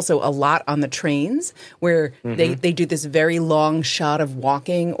see this also a lot on the trains where they do this very long shot of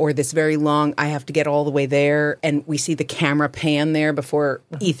walking or this very long, I have to get all the way there. And we see the camera pan there before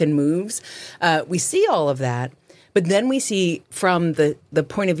Ethan moves. We see all of that. But then we see from the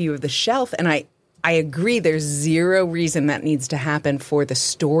point of view of the shelf, and I agree there's zero reason that needs to happen for the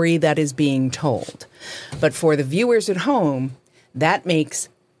story that is being told. But for the viewers at home, that makes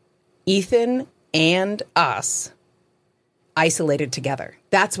Ethan and us isolated together.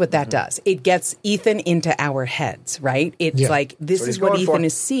 That's what that does. It gets Ethan into our heads, right? It's like, this is what Ethan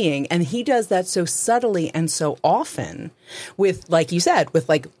is seeing. And he does that so subtly and so often with, like you said, with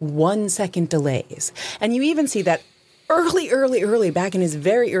like 1 second delays. And you even see that early, back in his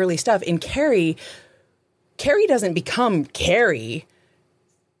very early stuff. In Carrie doesn't become Carrie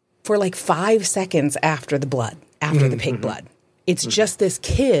for like 5 seconds after the blood, after the pig blood. It's just this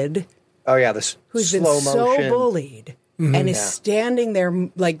kid Oh yeah, this who's been slow so motion. bullied and is standing there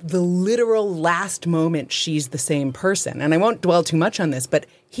like the literal last moment she's the same person. And I won't dwell too much on this, but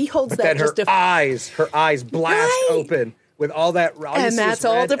he holds But that then just her eyes blast Right. open with all that. All you And see that's is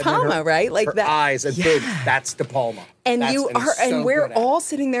all red, De and then Palma, her- right? Like her that- eyes, and Yeah. boom, that's De Palma. And That's- you he's are, and so we're good at it. all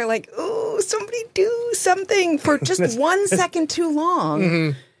sitting there like, oh, somebody do something for just 1 second too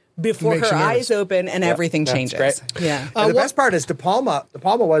long before Makes her you nervous. eyes open and everything That's changes. great. Yeah. And the best part is De Palma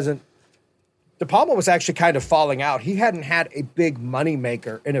was actually kind of falling out. He hadn't had a big money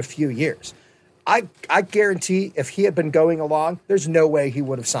maker in a few years. I guarantee if he had been going along, there's no way he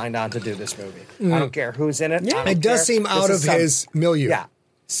would have signed on to do this movie. I don't care who's in it. Yeah. I don't It does care. seem This out is of his milieu. Yeah.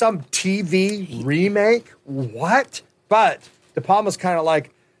 Some TV remake? What? But De Palma's kind of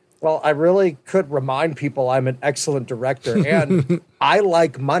like, well, I really could remind people I'm an excellent director and I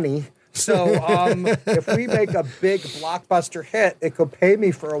like money. So if we make a big blockbuster hit, it could pay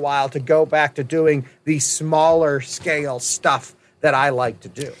me for a while to go back to doing the smaller scale stuff that I like to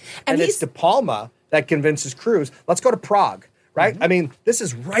do. And it's he's- De Palma that convinces Cruise, let's go to Prague, right? I mean, this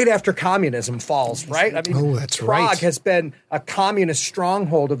is right after communism falls, right? I mean, Oh, that's Prague right. has been a communist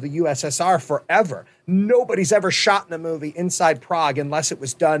stronghold of the USSR forever. Nobody's ever shot in a movie inside Prague unless it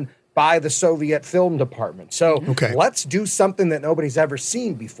was done by the Soviet film department. So let's do something that nobody's ever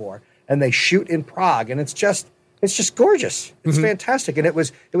seen before. And they shoot in Prague, and it's just gorgeous. It's fantastic, and it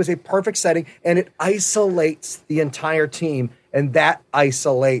was a perfect setting, and it isolates the entire team, and that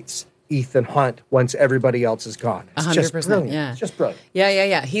isolates Ethan Hunt once everybody else is gone. It's just 100%, brilliant. yeah. It's just brilliant.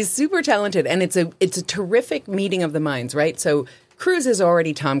 Yeah. He's super talented, and it's a terrific meeting of the minds, right? So Cruise is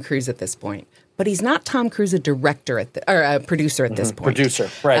already Tom Cruise at this point, but he's not Tom Cruise a director or a producer at this point. Producer,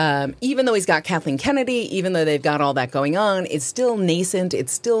 right. Even though he's got Kathleen Kennedy, even though they've got all that going on, it's still nascent.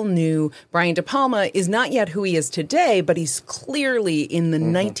 It's still new. Brian De Palma is not yet who he is today, but he's clearly in the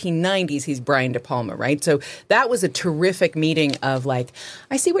 1990s. He's Brian De Palma, right? So that was a terrific meeting of like,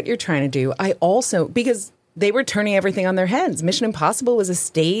 I see what you're trying to do. I also, because they were turning everything on their heads. Mission Impossible was a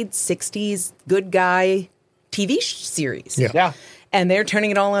staid 60s good guy TV series. Yeah. And they're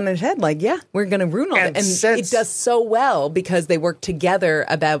turning it all on its head. Like, yeah, we're going to ruin all And that. And since- it does so well because they work together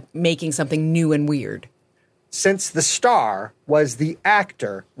about making something new and weird. Since the star was the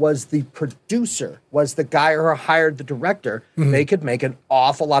actor, was the producer, was the guy who hired the director, they could make an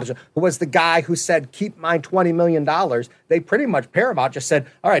awful lot of. Who was the guy who said, "Keep my $20 million"? They pretty much Paramount just said,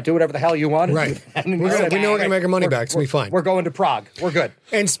 "All right, do whatever the hell you want." Right. And We know said, we're going to make our money back. It's going to be fine. We're going to Prague. We're good.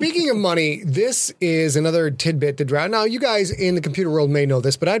 And speaking of money, this is another tidbit to draw. Now, you guys in the computer world may know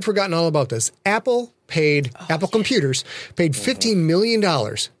this, but I'd forgotten all about this. Apple Computers paid $15 million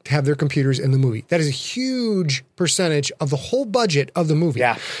to have their computers in the movie. That is a huge percentage of the whole budget of the movie.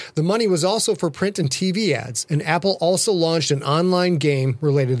 Yeah. The money was also for print and TV ads, and Apple also launched an online game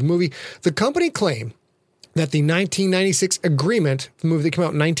related to the movie. The company claimed that the 1996 agreement, the movie that came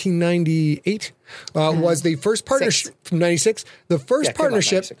out in 1998, was the first partnership from 96, the first Yeah, it came out in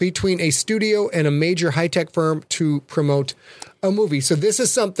partnership 96. between a studio and a major high-tech firm to promote a movie. So this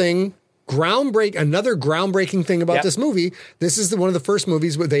is something another groundbreaking thing about Yep. this movie. This is one of the first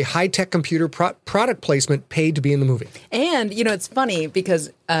movies with a high-tech computer product placement paid to be in the movie. And, you know, it's funny because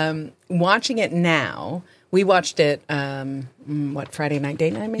watching it now, we watched it, Friday night,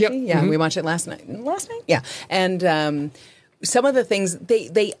 date night, maybe? Yep. Yeah, we watched it last night. Yeah. And some of the things,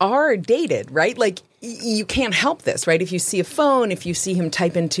 they are dated, right? Like, you can't help this, right? If you see a phone, if you see him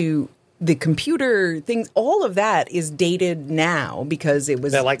type into the computer things, all of that is dated now because it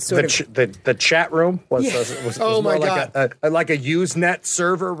was That like sort the chat room was Oh, more my like God. like a Usenet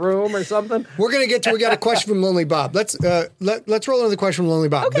server room or something. We're going to get to, we got a question from Lonely Bob. Let's roll another question from Lonely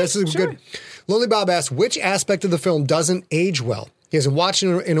Bob. Okay, this is sure. good. Lonely Bob asks, which aspect of the film doesn't age well? He hasn't watched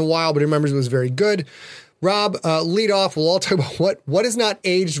it in a while, but he remembers it was very good. Rob, lead off. We'll all talk about what is not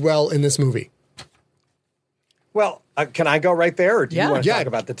aged well in this movie. Well, can I go right there, or do Yeah. you want to Yeah. talk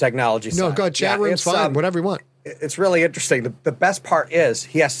about the technology side? No, go ahead. Chat room's it's, fine. Whatever you want. It's really interesting. The best part is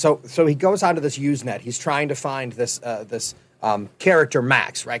he has so he goes onto this Usenet. He's trying to find this character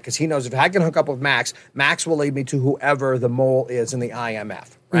Max, right? Because he knows if I can hook up with Max, Max will lead me to whoever the mole is in the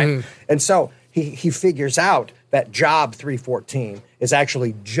IMF, right? And so he figures out that Job 314 is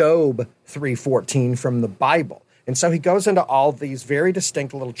actually Job 314 from the Bible. And so he goes into all these very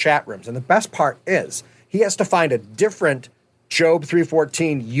distinct little chat rooms. And the best part is he has to find a different Job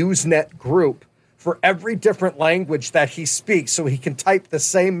 314 Usenet group for every different language that he speaks so he can type the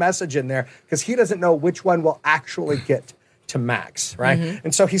same message in there because he doesn't know which one will actually get to max, right?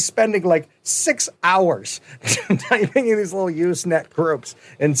 And so he's spending like 6 hours typing in these little Usenet groups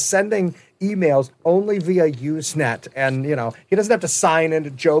and sending emails only via Usenet. And, you know, he doesn't have to sign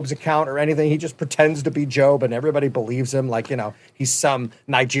into Job's account or anything. He just pretends to be Job and everybody believes him like, you know, he's some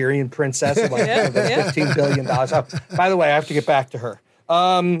Nigerian princess with like $15 billion. Oh, by the way, I have to get back to her.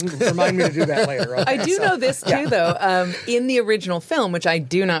 Remind me to do that later. Okay, I do know this too, though. In the original film, which I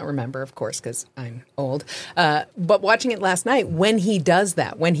do not remember, of course, because I'm old, but watching it last night, when he does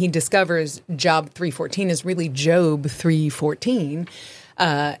that, when he discovers Job 314 is really Job 314,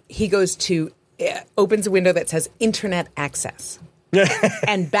 he goes to opens a window that says Internet Access,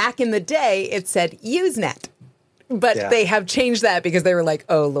 and back in the day, it said Usenet. But they have changed that because they were like,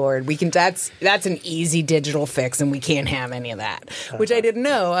 "Oh Lord, we can." That's an easy digital fix, and we can't have any of that. Which I didn't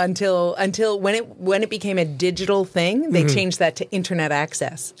know until when it became a digital thing. They changed that to Internet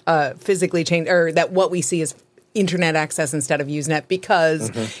Access, physically changed, or that what we see is Internet Access instead of Usenet because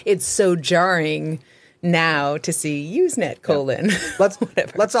it's so jarring now to see Usenet colon.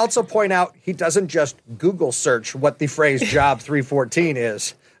 Let's also point out he doesn't just Google search what the phrase Job 314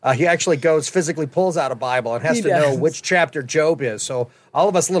 is. He actually physically pulls out a Bible and has to know which chapter Job is. So all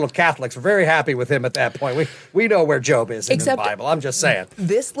of us little Catholics are very happy with him at that point. We know where Job is in the Bible. I'm just saying.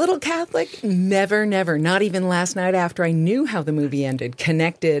 This little Catholic never, not even last night after I knew how the movie ended,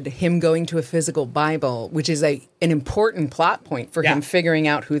 connected him going to a physical Bible, which is an important plot point for him figuring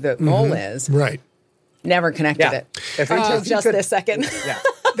out who the mole is. Right. Never connected it until just this second. Yeah.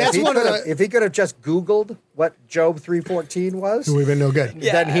 If he could have just Googled what Job 314 was, it would have been no good.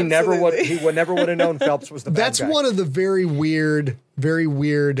 Then he never would have known Phelps was the bad That's guy. one of the very weird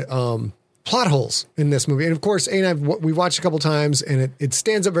plot holes in this movie. And of course, we watched a couple times, and it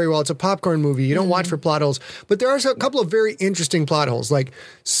stands up very well. It's a popcorn movie. You don't watch for plot holes, but there are a couple of very interesting plot holes. Like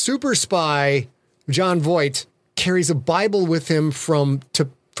super spy John Voight carries a Bible with him from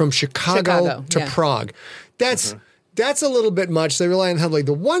Chicago to Prague. That's a little bit much. They rely on heavily.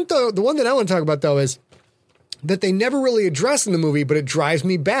 The one that I want to talk about, though, is that they never really address in the movie, but it drives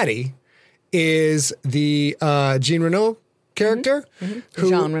me batty, is the Jean Reno character.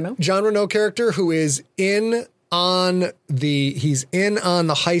 Jean Reno character who is in on the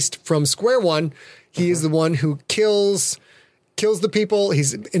heist from Square One. He is the one who kills the people.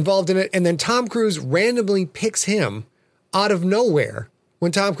 He's involved in it. And then Tom Cruise randomly picks him out of nowhere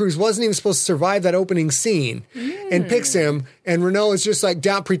when Tom Cruise wasn't even supposed to survive that opening scene, and picks him, and Renault is just like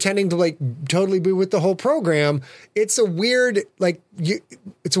down pretending to like totally be with the whole program. It's a weird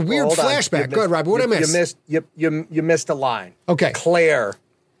flashback. Go ahead, Robbie. What did I miss? You missed a line. Okay. Claire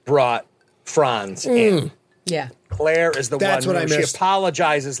brought Franz in. Yeah. Claire is the That's one what who I she missed.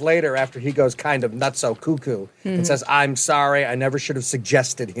 apologizes later after he goes kind of nutso cuckoo and says, "I'm sorry, I never should have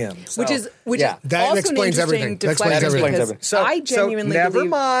suggested him." So, Which is That also explains an everything. interesting That explains deflection everything. because I genuinely never believe,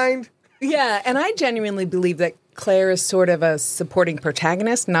 mind. Yeah, and I genuinely believe that Claire is sort of a supporting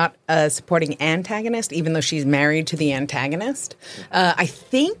protagonist, not a supporting antagonist, even though she's married to the antagonist. I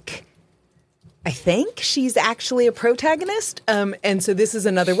think she's actually a protagonist, and so this is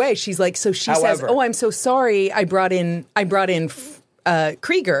another way. She's like, so she says, "Oh, I'm so sorry. I brought in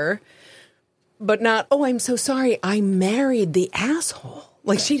Krieger, but not. Oh, I'm so sorry. I married the asshole."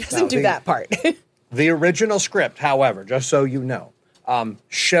 Like she doesn't do that part. The original script, however, just so you know,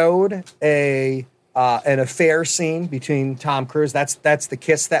 showed an affair scene between Tom Cruise. That's the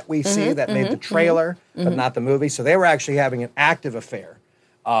kiss that we see that made the trailer, but not the movie. So they were actually having an active affair.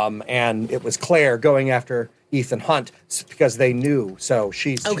 And it was Claire going after Ethan Hunt because they knew. So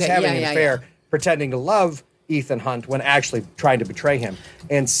she's having an affair, pretending to love Ethan Hunt when actually trying to betray him.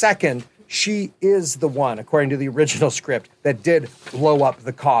 And second, she is the one, according to the original script, that did blow up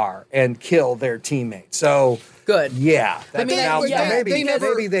the car and kill their teammate. So good. Yeah. Maybe they also edit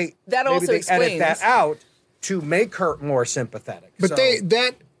explains that out to make her more sympathetic. But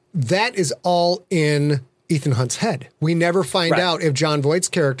that is all in Ethan Hunt's head. We never find out if John Voight's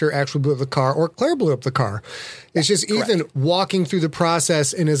character actually blew up the car or Claire blew up the car. It's just Ethan walking through the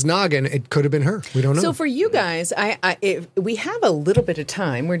process in his noggin. It could have been her. We don't know. So for you guys, if we have a little bit of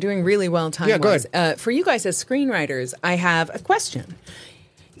time. We're doing really well time-wise. Yeah, go ahead. For you guys as screenwriters, I have a question.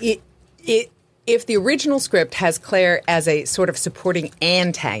 If the original script has Claire as a sort of supporting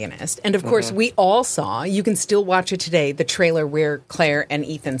antagonist, and of course we all saw, you can still watch it today, the trailer where Claire and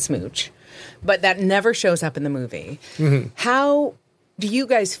Ethan smooch, but that never shows up in the movie. How do you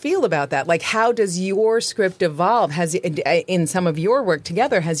guys feel about that? Like, how does your script evolve? In some of your work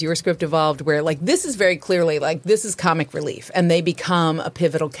together, has your script evolved where, like, this is very clearly, like, this is comic relief, and they become a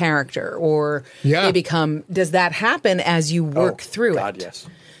pivotal character, or they become, does that happen as you work through it? Yes.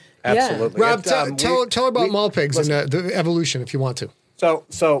 Absolutely. Rob, tell about mall pigs and the evolution if you want to. So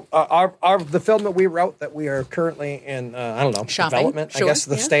the film that we wrote that we are currently in, development, Sure. I guess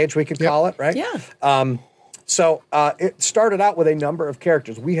the stage we could call it, right? Yeah. So it started out with a number of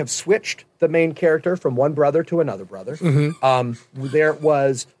characters. We have switched the main character from one brother to another brother. There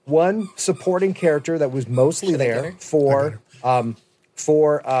was one supporting character that was mostly there for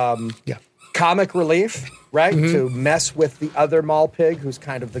comic relief, right? To mess with the other mall pig, who's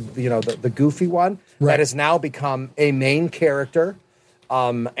kind of the goofy one, that has now become a main character,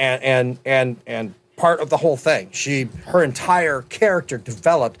 and part of the whole thing. Her entire character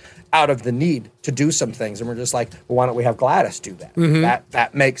developed out of the need to do some things, and we're just like, well, why don't we have Gladys do that?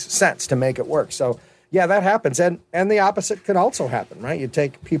 That makes sense to make it work. So yeah, that happens, and the opposite could also happen, right? You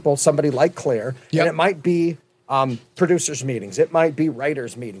take somebody like Claire, and it might be producers' meetings. It might be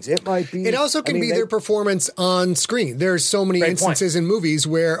writers' meetings. It might be. It also can be their performance on screen. There's so many instances in movies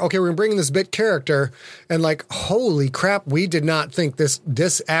where, okay, we're bringing this bit character, and like, holy crap, we did not think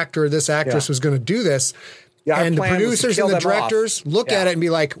this actor or this actress was going to do this. Yeah, and the producers and the directors look at it and be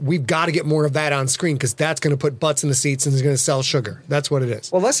like, we've got to get more of that on screen because that's going to put butts in the seats and is going to sell sugar. That's what it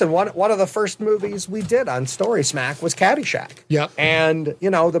is. Well, listen, one of the first movies we did on Story Smack was Caddyshack. Yep. And,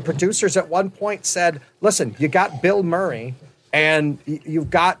 the producers at one point said, listen, you got Bill Murray and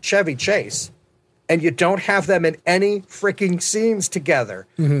you've got Chevy Chase, and you don't have them in any freaking scenes together.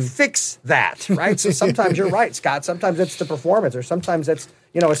 Fix that, right? So sometimes you're right, Scott. Sometimes it's the performance, or sometimes it's,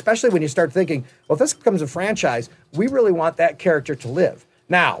 especially when you start thinking, well, if this becomes a franchise, we really want that character to live.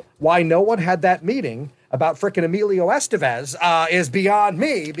 Now, why no one had that meeting about frickin' Emilio Estevez is beyond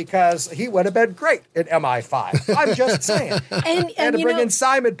me, because he would have been great in MI5. I'm just saying. And to bring in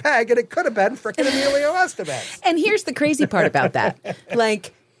Simon Pegg, and it could have been frickin' Emilio Estevez. And here's the crazy part about that.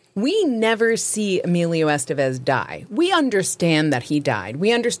 Like, we never see Emilio Estevez die. We understand that he died.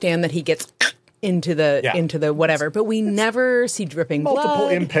 We understand that he gets into the whatever, but we never see dripping blood. Multiple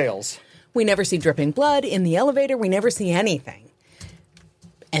impales. We never see dripping blood in the elevator. We never see anything.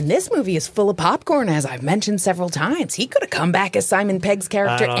 And this movie is full of popcorn, as I've mentioned several times. He could have come back as Simon Pegg's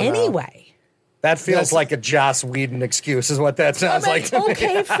character anyway. That feels like a Joss Whedon excuse, is what that sounds like to me.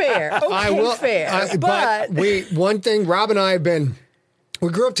 Okay, fair. But one thing, Rob and I we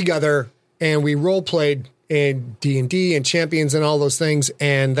grew up together and we role played in D&D and Champions and all those things,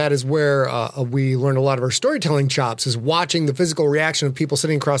 and that is where we learned a lot of our storytelling chops, is watching the physical reaction of people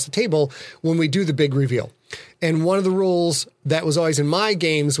sitting across the table when we do the big reveal. And one of the rules that was always in my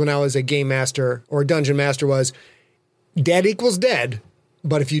games when I was a game master or a dungeon master was dead equals dead,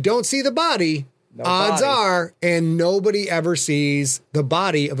 but if you don't see the body, odds are, and nobody ever sees the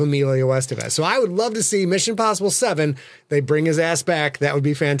body of Emilio Estevez. So I would love to see Mission Impossible 7. They bring his ass back. That would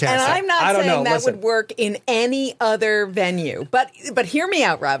be fantastic. And I'm not saying that would work in any other venue. But hear me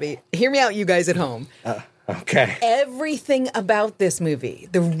out, Robbie. Hear me out, you guys at home. Okay. Everything about this movie,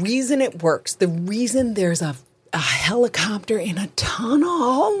 the reason it works, the reason there's a helicopter in a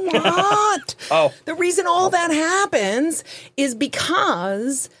tunnel, the reason all that happens is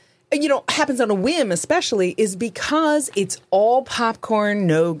because... happens on a whim especially, is because it's all popcorn,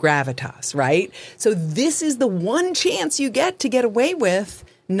 no gravitas, right? So this is the one chance you get to get away with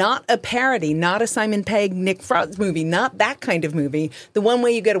not a parody, not a Simon Pegg, Nick Frost movie, not that kind of movie. The one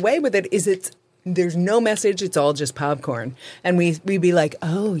way you get away with it is there's no message, it's all just popcorn. And we'd be like,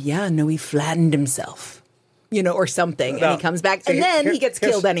 oh yeah, no, he flattened himself, or something, and he comes back, and then he gets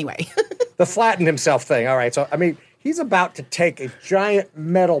killed anyway. The flattened himself thing, all right, so I mean... He's about to take a giant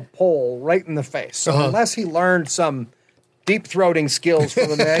metal pole right in the face. So unless he learned some deep-throating skills from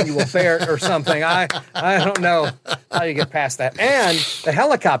Emmanuel Barrett or something, I don't know how you get past that. And the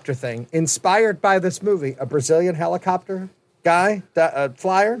helicopter thing, inspired by this movie, a Brazilian helicopter guy,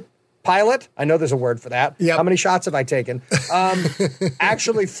 flyer, pilot, I know there's a word for that. Yep. How many shots have I taken?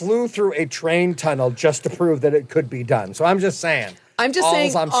 Actually flew through a train tunnel just to prove that it could be done. So I'm just saying. I'm just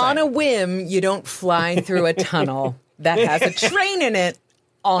saying, on a whim, you don't fly through a tunnel that has a train in it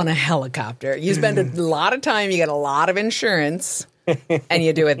on a helicopter. You spend a lot of time, you get a lot of insurance, and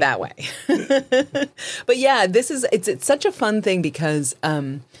you do it that way. But yeah, it's such a fun thing because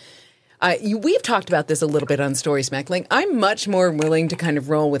we've talked about this a little bit on Story Smack. Like, I'm much more willing to kind of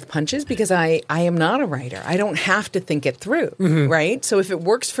roll with punches because I am not a writer. I don't have to think it through, right? So if it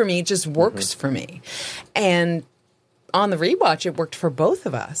works for me, it just works for me. And on the rewatch, it worked for both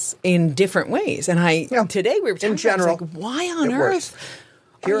of us in different ways. And today we were talking about, like, why on earth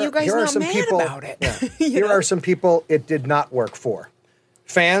are you guys not mad about it? Yeah. Here are some people it did not work for.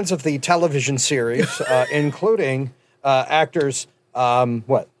 Fans of the television series, including actors,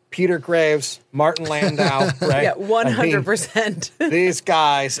 Peter Graves, Martin Landau, right? Yeah, 100%. I mean, these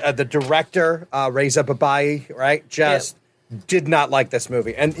guys, the director, Reza Babai, right, just did not like this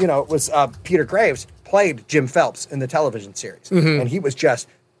movie. And, you know, it was Peter Graves played Jim Phelps in the television series. And he was just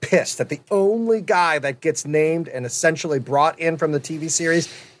pissed that the only guy that gets named and essentially brought in from the TV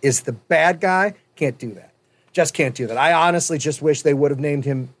series is the bad guy. Can't do that. Just can't do that. I honestly just wish they would have named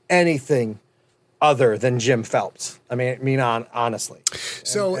him anything other than Jim Phelps. I mean, honestly.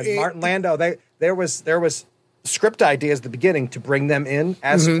 So and Martin Landau, there was script ideas at the beginning to bring them in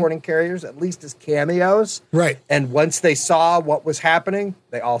as supporting characters, at least as cameos. Right. And once they saw what was happening,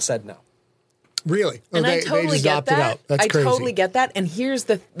 they all said no. Really? And I totally get that. That's crazy. I totally get that. And here's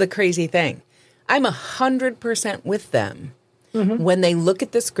the crazy thing. I'm 100% with them when they look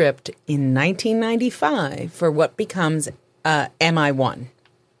at the script in 1995 for what becomes MI1.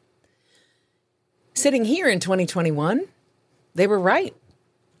 Sitting here in 2021, they were right.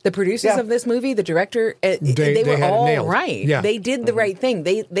 The producers of this movie, the director, they were all nailed. Right. Yeah. They did the right thing.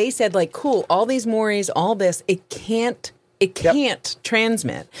 They said, like, cool, all these mores, all this, it can't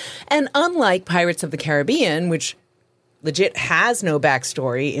transmit. And unlike Pirates of the Caribbean, which legit has no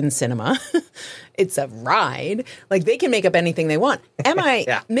backstory in cinema, it's a ride. Like, they can make up anything they want.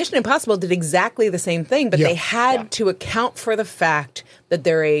 Mission Impossible did exactly the same thing, but they had to account for the fact that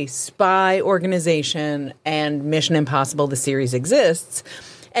they're a spy organization and Mission Impossible, the series, exists.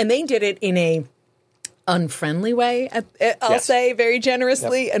 And they did it in a unfriendly way. I'll say very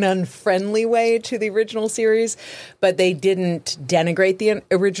generously, an unfriendly way to the original series, but they didn't denigrate the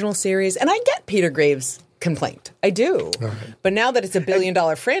original series. And I get Peter Graves' complaint. I do. Right. But now that it's $1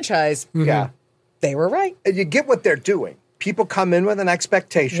 billion franchise, they were right. And you get what they're doing. People come in with an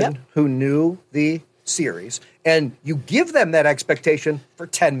expectation who knew the series, and you give them that expectation for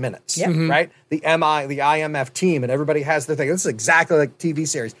 10 minutes, right? The IMF team, and everybody has their thing. This is exactly like TV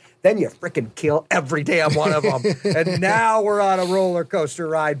series. Then you freaking kill every damn one of them. And now we're on a roller coaster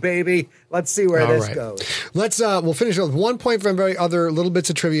ride, baby. Let's see where this goes. We'll finish with 1 point from very other little bits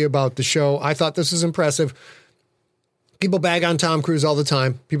of trivia about the show. I thought this was impressive. People bag on Tom Cruise all the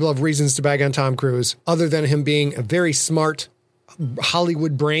time. People have reasons to bag on Tom Cruise, other than him being a very smart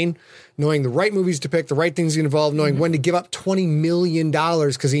Hollywood brain, knowing the right movies to pick, the right things to get involved, knowing when to give up $20 million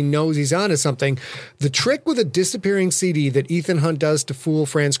because he knows he's onto something. The trick with a disappearing CD that Ethan Hunt does to fool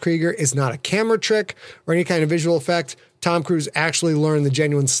Franz Krieger is not a camera trick or any kind of visual effect. Tom Cruise actually learned the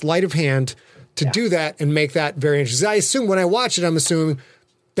genuine sleight of hand to do that and make that very interesting. I assume when I watch it, I'm assuming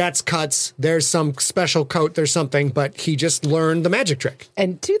that's cuts, there's some special coat, there's something, but he just learned the magic trick.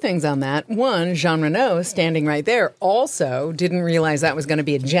 And two things on that. One, Jean Reno, standing right there, also didn't realize that was going to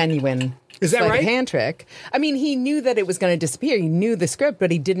be a genuine hand trick. I mean, he knew that it was going to disappear. He knew the script,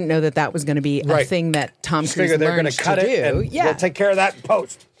 but he didn't know that that was going to be a thing that Tom Cruise learned to cut it and we'll take care of that in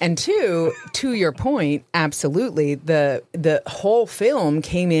post. And two, to your point, absolutely, the whole film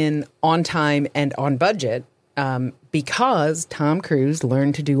came in on time and on budget. Because Tom Cruise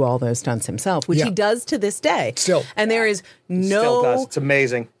learned to do all those stunts himself, which he does to this day. Still. And there is no... Still does. It's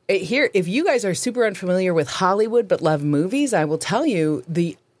amazing. Here, if you guys are super unfamiliar with Hollywood but love movies, I will tell you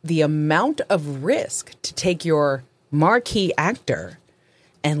the amount of risk to take your marquee actor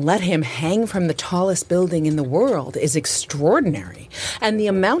and let him hang from the tallest building in the world is extraordinary. And the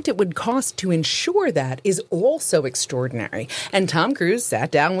amount it would cost to ensure that is also extraordinary. And Tom Cruise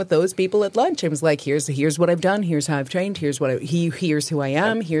sat down with those people at lunch and was like, here's what I've done, here's how I've trained, here's who I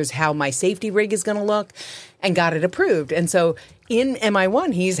am, here's how my safety rig is going to look, and got it approved. And so in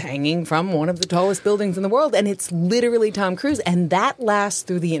MI1, he's hanging from one of the tallest buildings in the world, and it's literally Tom Cruise, and that lasts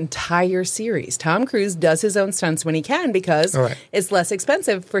through the entire series. Tom Cruise does his own stunts when he can because it's less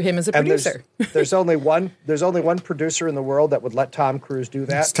expensive for him as a producer. There's only one producer in the world that would let Tom Cruise do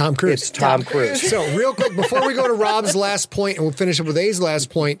that. It's Tom Cruise. It's Tom Cruise. So real quick, before we go to Rob's last point, and we'll finish up with A's last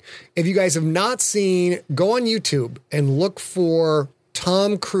point, if you guys have not seen, go on YouTube and look for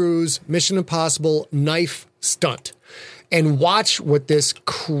Tom Cruise Mission Impossible knife stunt. And watch what this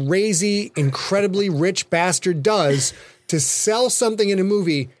crazy, incredibly rich bastard does to sell something in a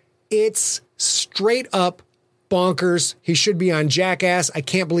movie. It's straight up bonkers. He should be on Jackass. I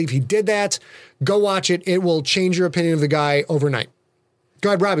can't believe he did that. Go watch it. It will change your opinion of the guy overnight. Go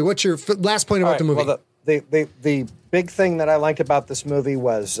ahead, Robbie. What's your last point about the movie? Well, the big thing that I liked about this movie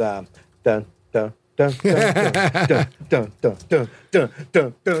was dun dun dun dun dun dun dun dun dun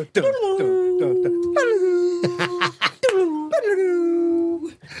dun dun dun dun.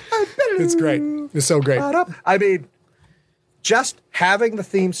 It's great. It's so great. I mean, just having the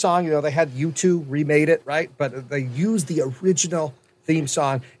theme song, they had U2 remade it, right? But they used the original theme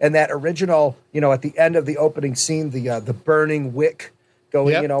song, and that original, at the end of the opening scene, the burning wick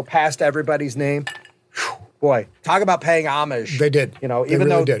going, Yep. past everybody's name. Whew, boy, talk about paying homage. They did. They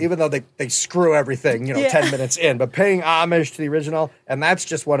really did. even though they screw everything, 10 minutes in, but paying homage to the original, and that's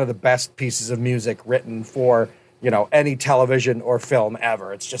just one of the best pieces of music written for, any television or film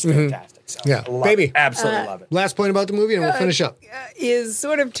ever. It's just fantastic. So Yeah. I love Baby. it. Absolutely love it. Last point about the movie, and we'll finish up. Is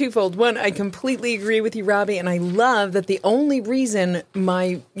sort of twofold. One, I completely agree with you, Robbie, and I love that the only reason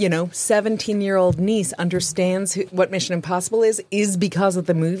my, 17-year-old niece understands what Mission Impossible is because of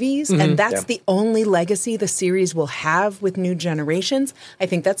the movies, and that's the only legacy the series will have with new generations. I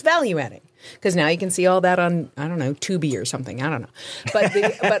think that's value adding. Because now you can see all that on, I don't know, Tubi or something. I don't know.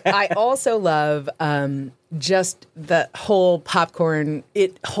 But I also love just the whole popcorn.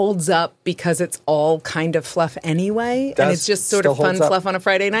 It holds up because it's all kind of fluff anyway. And it's just sort of fun fluff on a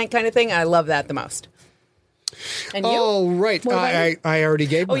Friday night kind of thing. I love that the most. And you? Oh, right. I already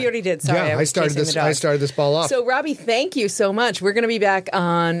gave Oh, you already did. Sorry. Yeah, I started this ball off. So, Robbie, thank you so much. We're going to be back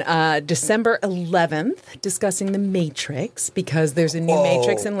on December 11th discussing The Matrix because there's a new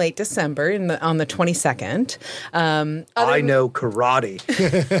Matrix in late December on the 22nd. I know karate.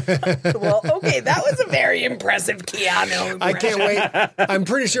 Well, okay, that was a very impressive Keanu. I can't wait. I'm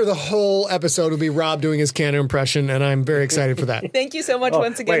pretty sure the whole episode will be Rob doing his Keanu impression, and I'm very excited for that. Thank you so much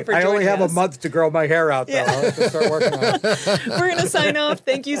once again for I joining only have us. a month to grow my hair out, though. I'll have to start working on it. We're going to sign off.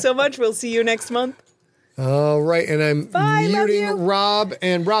 Thank you so much. We'll see you next month. All right, and I'm Bye, love muting you. Rob.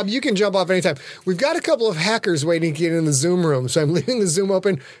 And Rob, you can jump off anytime. We've got a couple of hackers waiting to get in the Zoom room, so I'm leaving the Zoom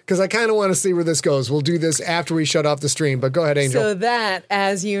open because I kind of want to see where this goes. We'll do this after we shut off the stream, but go ahead, Angel. So that,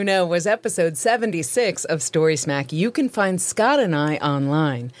 as you know, was episode 76 of Story Smack. You can find Scott and I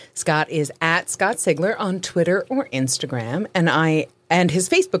online. Scott is at Scott Sigler on Twitter or Instagram, and his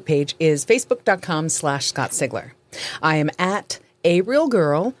Facebook page is facebook.com/Scott Sigler. I am at A Real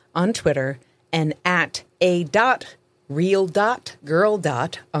Girl on Twitter and at a.real.girl.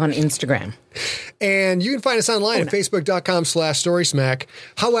 on Instagram. And you can find us online at facebook.com/StorySmack.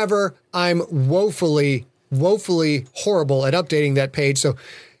 However, I'm woefully horrible at updating that page. So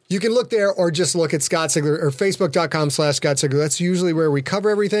you can look there or just look at Scott Sigler or facebook.com/Scott Sigler. That's usually where we cover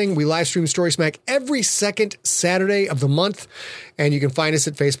everything. We live stream Story Smack every second Saturday of the month. And you can find us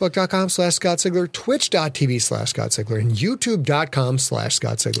at facebook.com/Scott Sigler, twitch.tv/Scott Sigler, and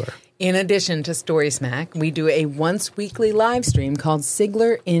youtube.com/Scott Sigler. In addition to Story Smack, we do a once weekly live stream called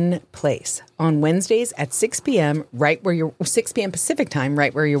Sigler in Place on Wednesdays at 6 p.m. 6 p.m. Pacific time,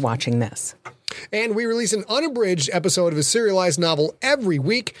 right where you're watching this. And we release an unabridged episode of a serialized novel every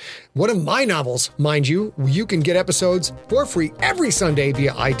week. One of my novels, mind you. You can get episodes for free every Sunday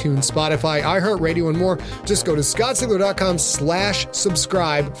via iTunes, Spotify, iHeartRadio, and more. Just go to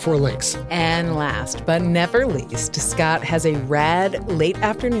scottsigler.com/subscribe for links. And last but never least, Scott has a rad late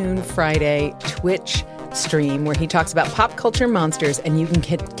afternoon Friday Twitch stream where he talks about pop culture monsters, and you can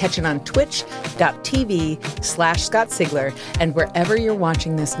catch it on twitch.tv/Scott Sigler and wherever you're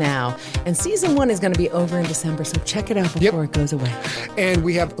watching this now. And season 1 is going to be over in December, so check it out before it goes away. And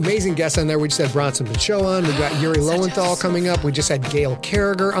we have amazing guests on there. We just had Bronson Pinchot on. We've got Yuri Lowenthal coming up. We just had Gail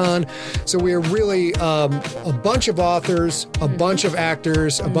Carriger on. So we're really a bunch of authors, a bunch of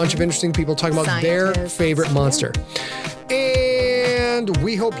actors, a bunch of interesting people talking about their favorite monster. And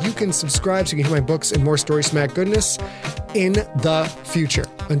we hope you can subscribe so you can hear my books and more Story Smack goodness in the future.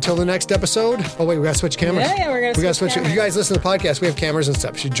 Until the next episode. Oh, wait, we got to switch cameras. Yeah, we're going to switch cameras. If you guys listen to the podcast, we have cameras and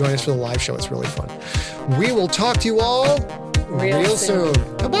stuff. You should join us for the live show. It's really fun. We will talk to you all real soon.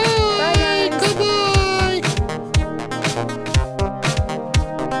 Goodbye. Bye, guys. Goodbye.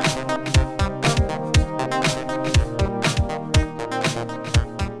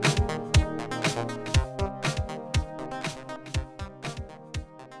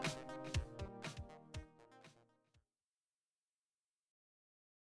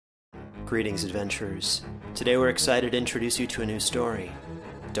 Greetings, adventurers. Today we're excited to introduce you to a new story,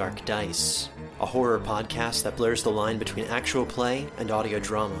 Dark Dice, a horror podcast that blurs the line between actual play and audio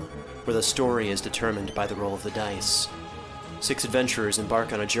drama, where the story is determined by the roll of the dice. 6 adventurers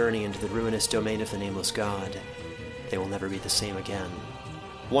embark on a journey into the ruinous domain of the Nameless God. They will never be the same again.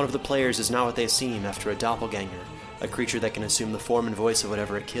 One of the players is not what they seem after a doppelganger, a creature that can assume the form and voice of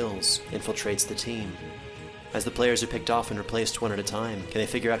whatever it kills, infiltrates the team. As the players are picked off and replaced one at a time, can they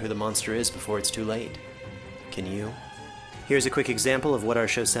figure out who the monster is before it's too late? Can you? Here's a quick example of what our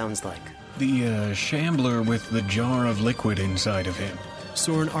show sounds like. The shambler with the jar of liquid inside of him.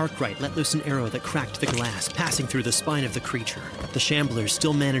 Soren Arkwright let loose an arrow that cracked the glass, passing through the spine of the creature. The shambler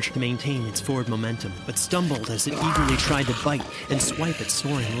still managed to maintain its forward momentum, but stumbled as it eagerly tried to bite and swipe at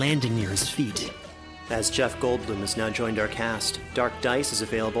Soren, landing near his feet. As Jeff Goldblum has now joined our cast, Dark Dice is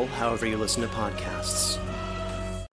available however you listen to podcasts.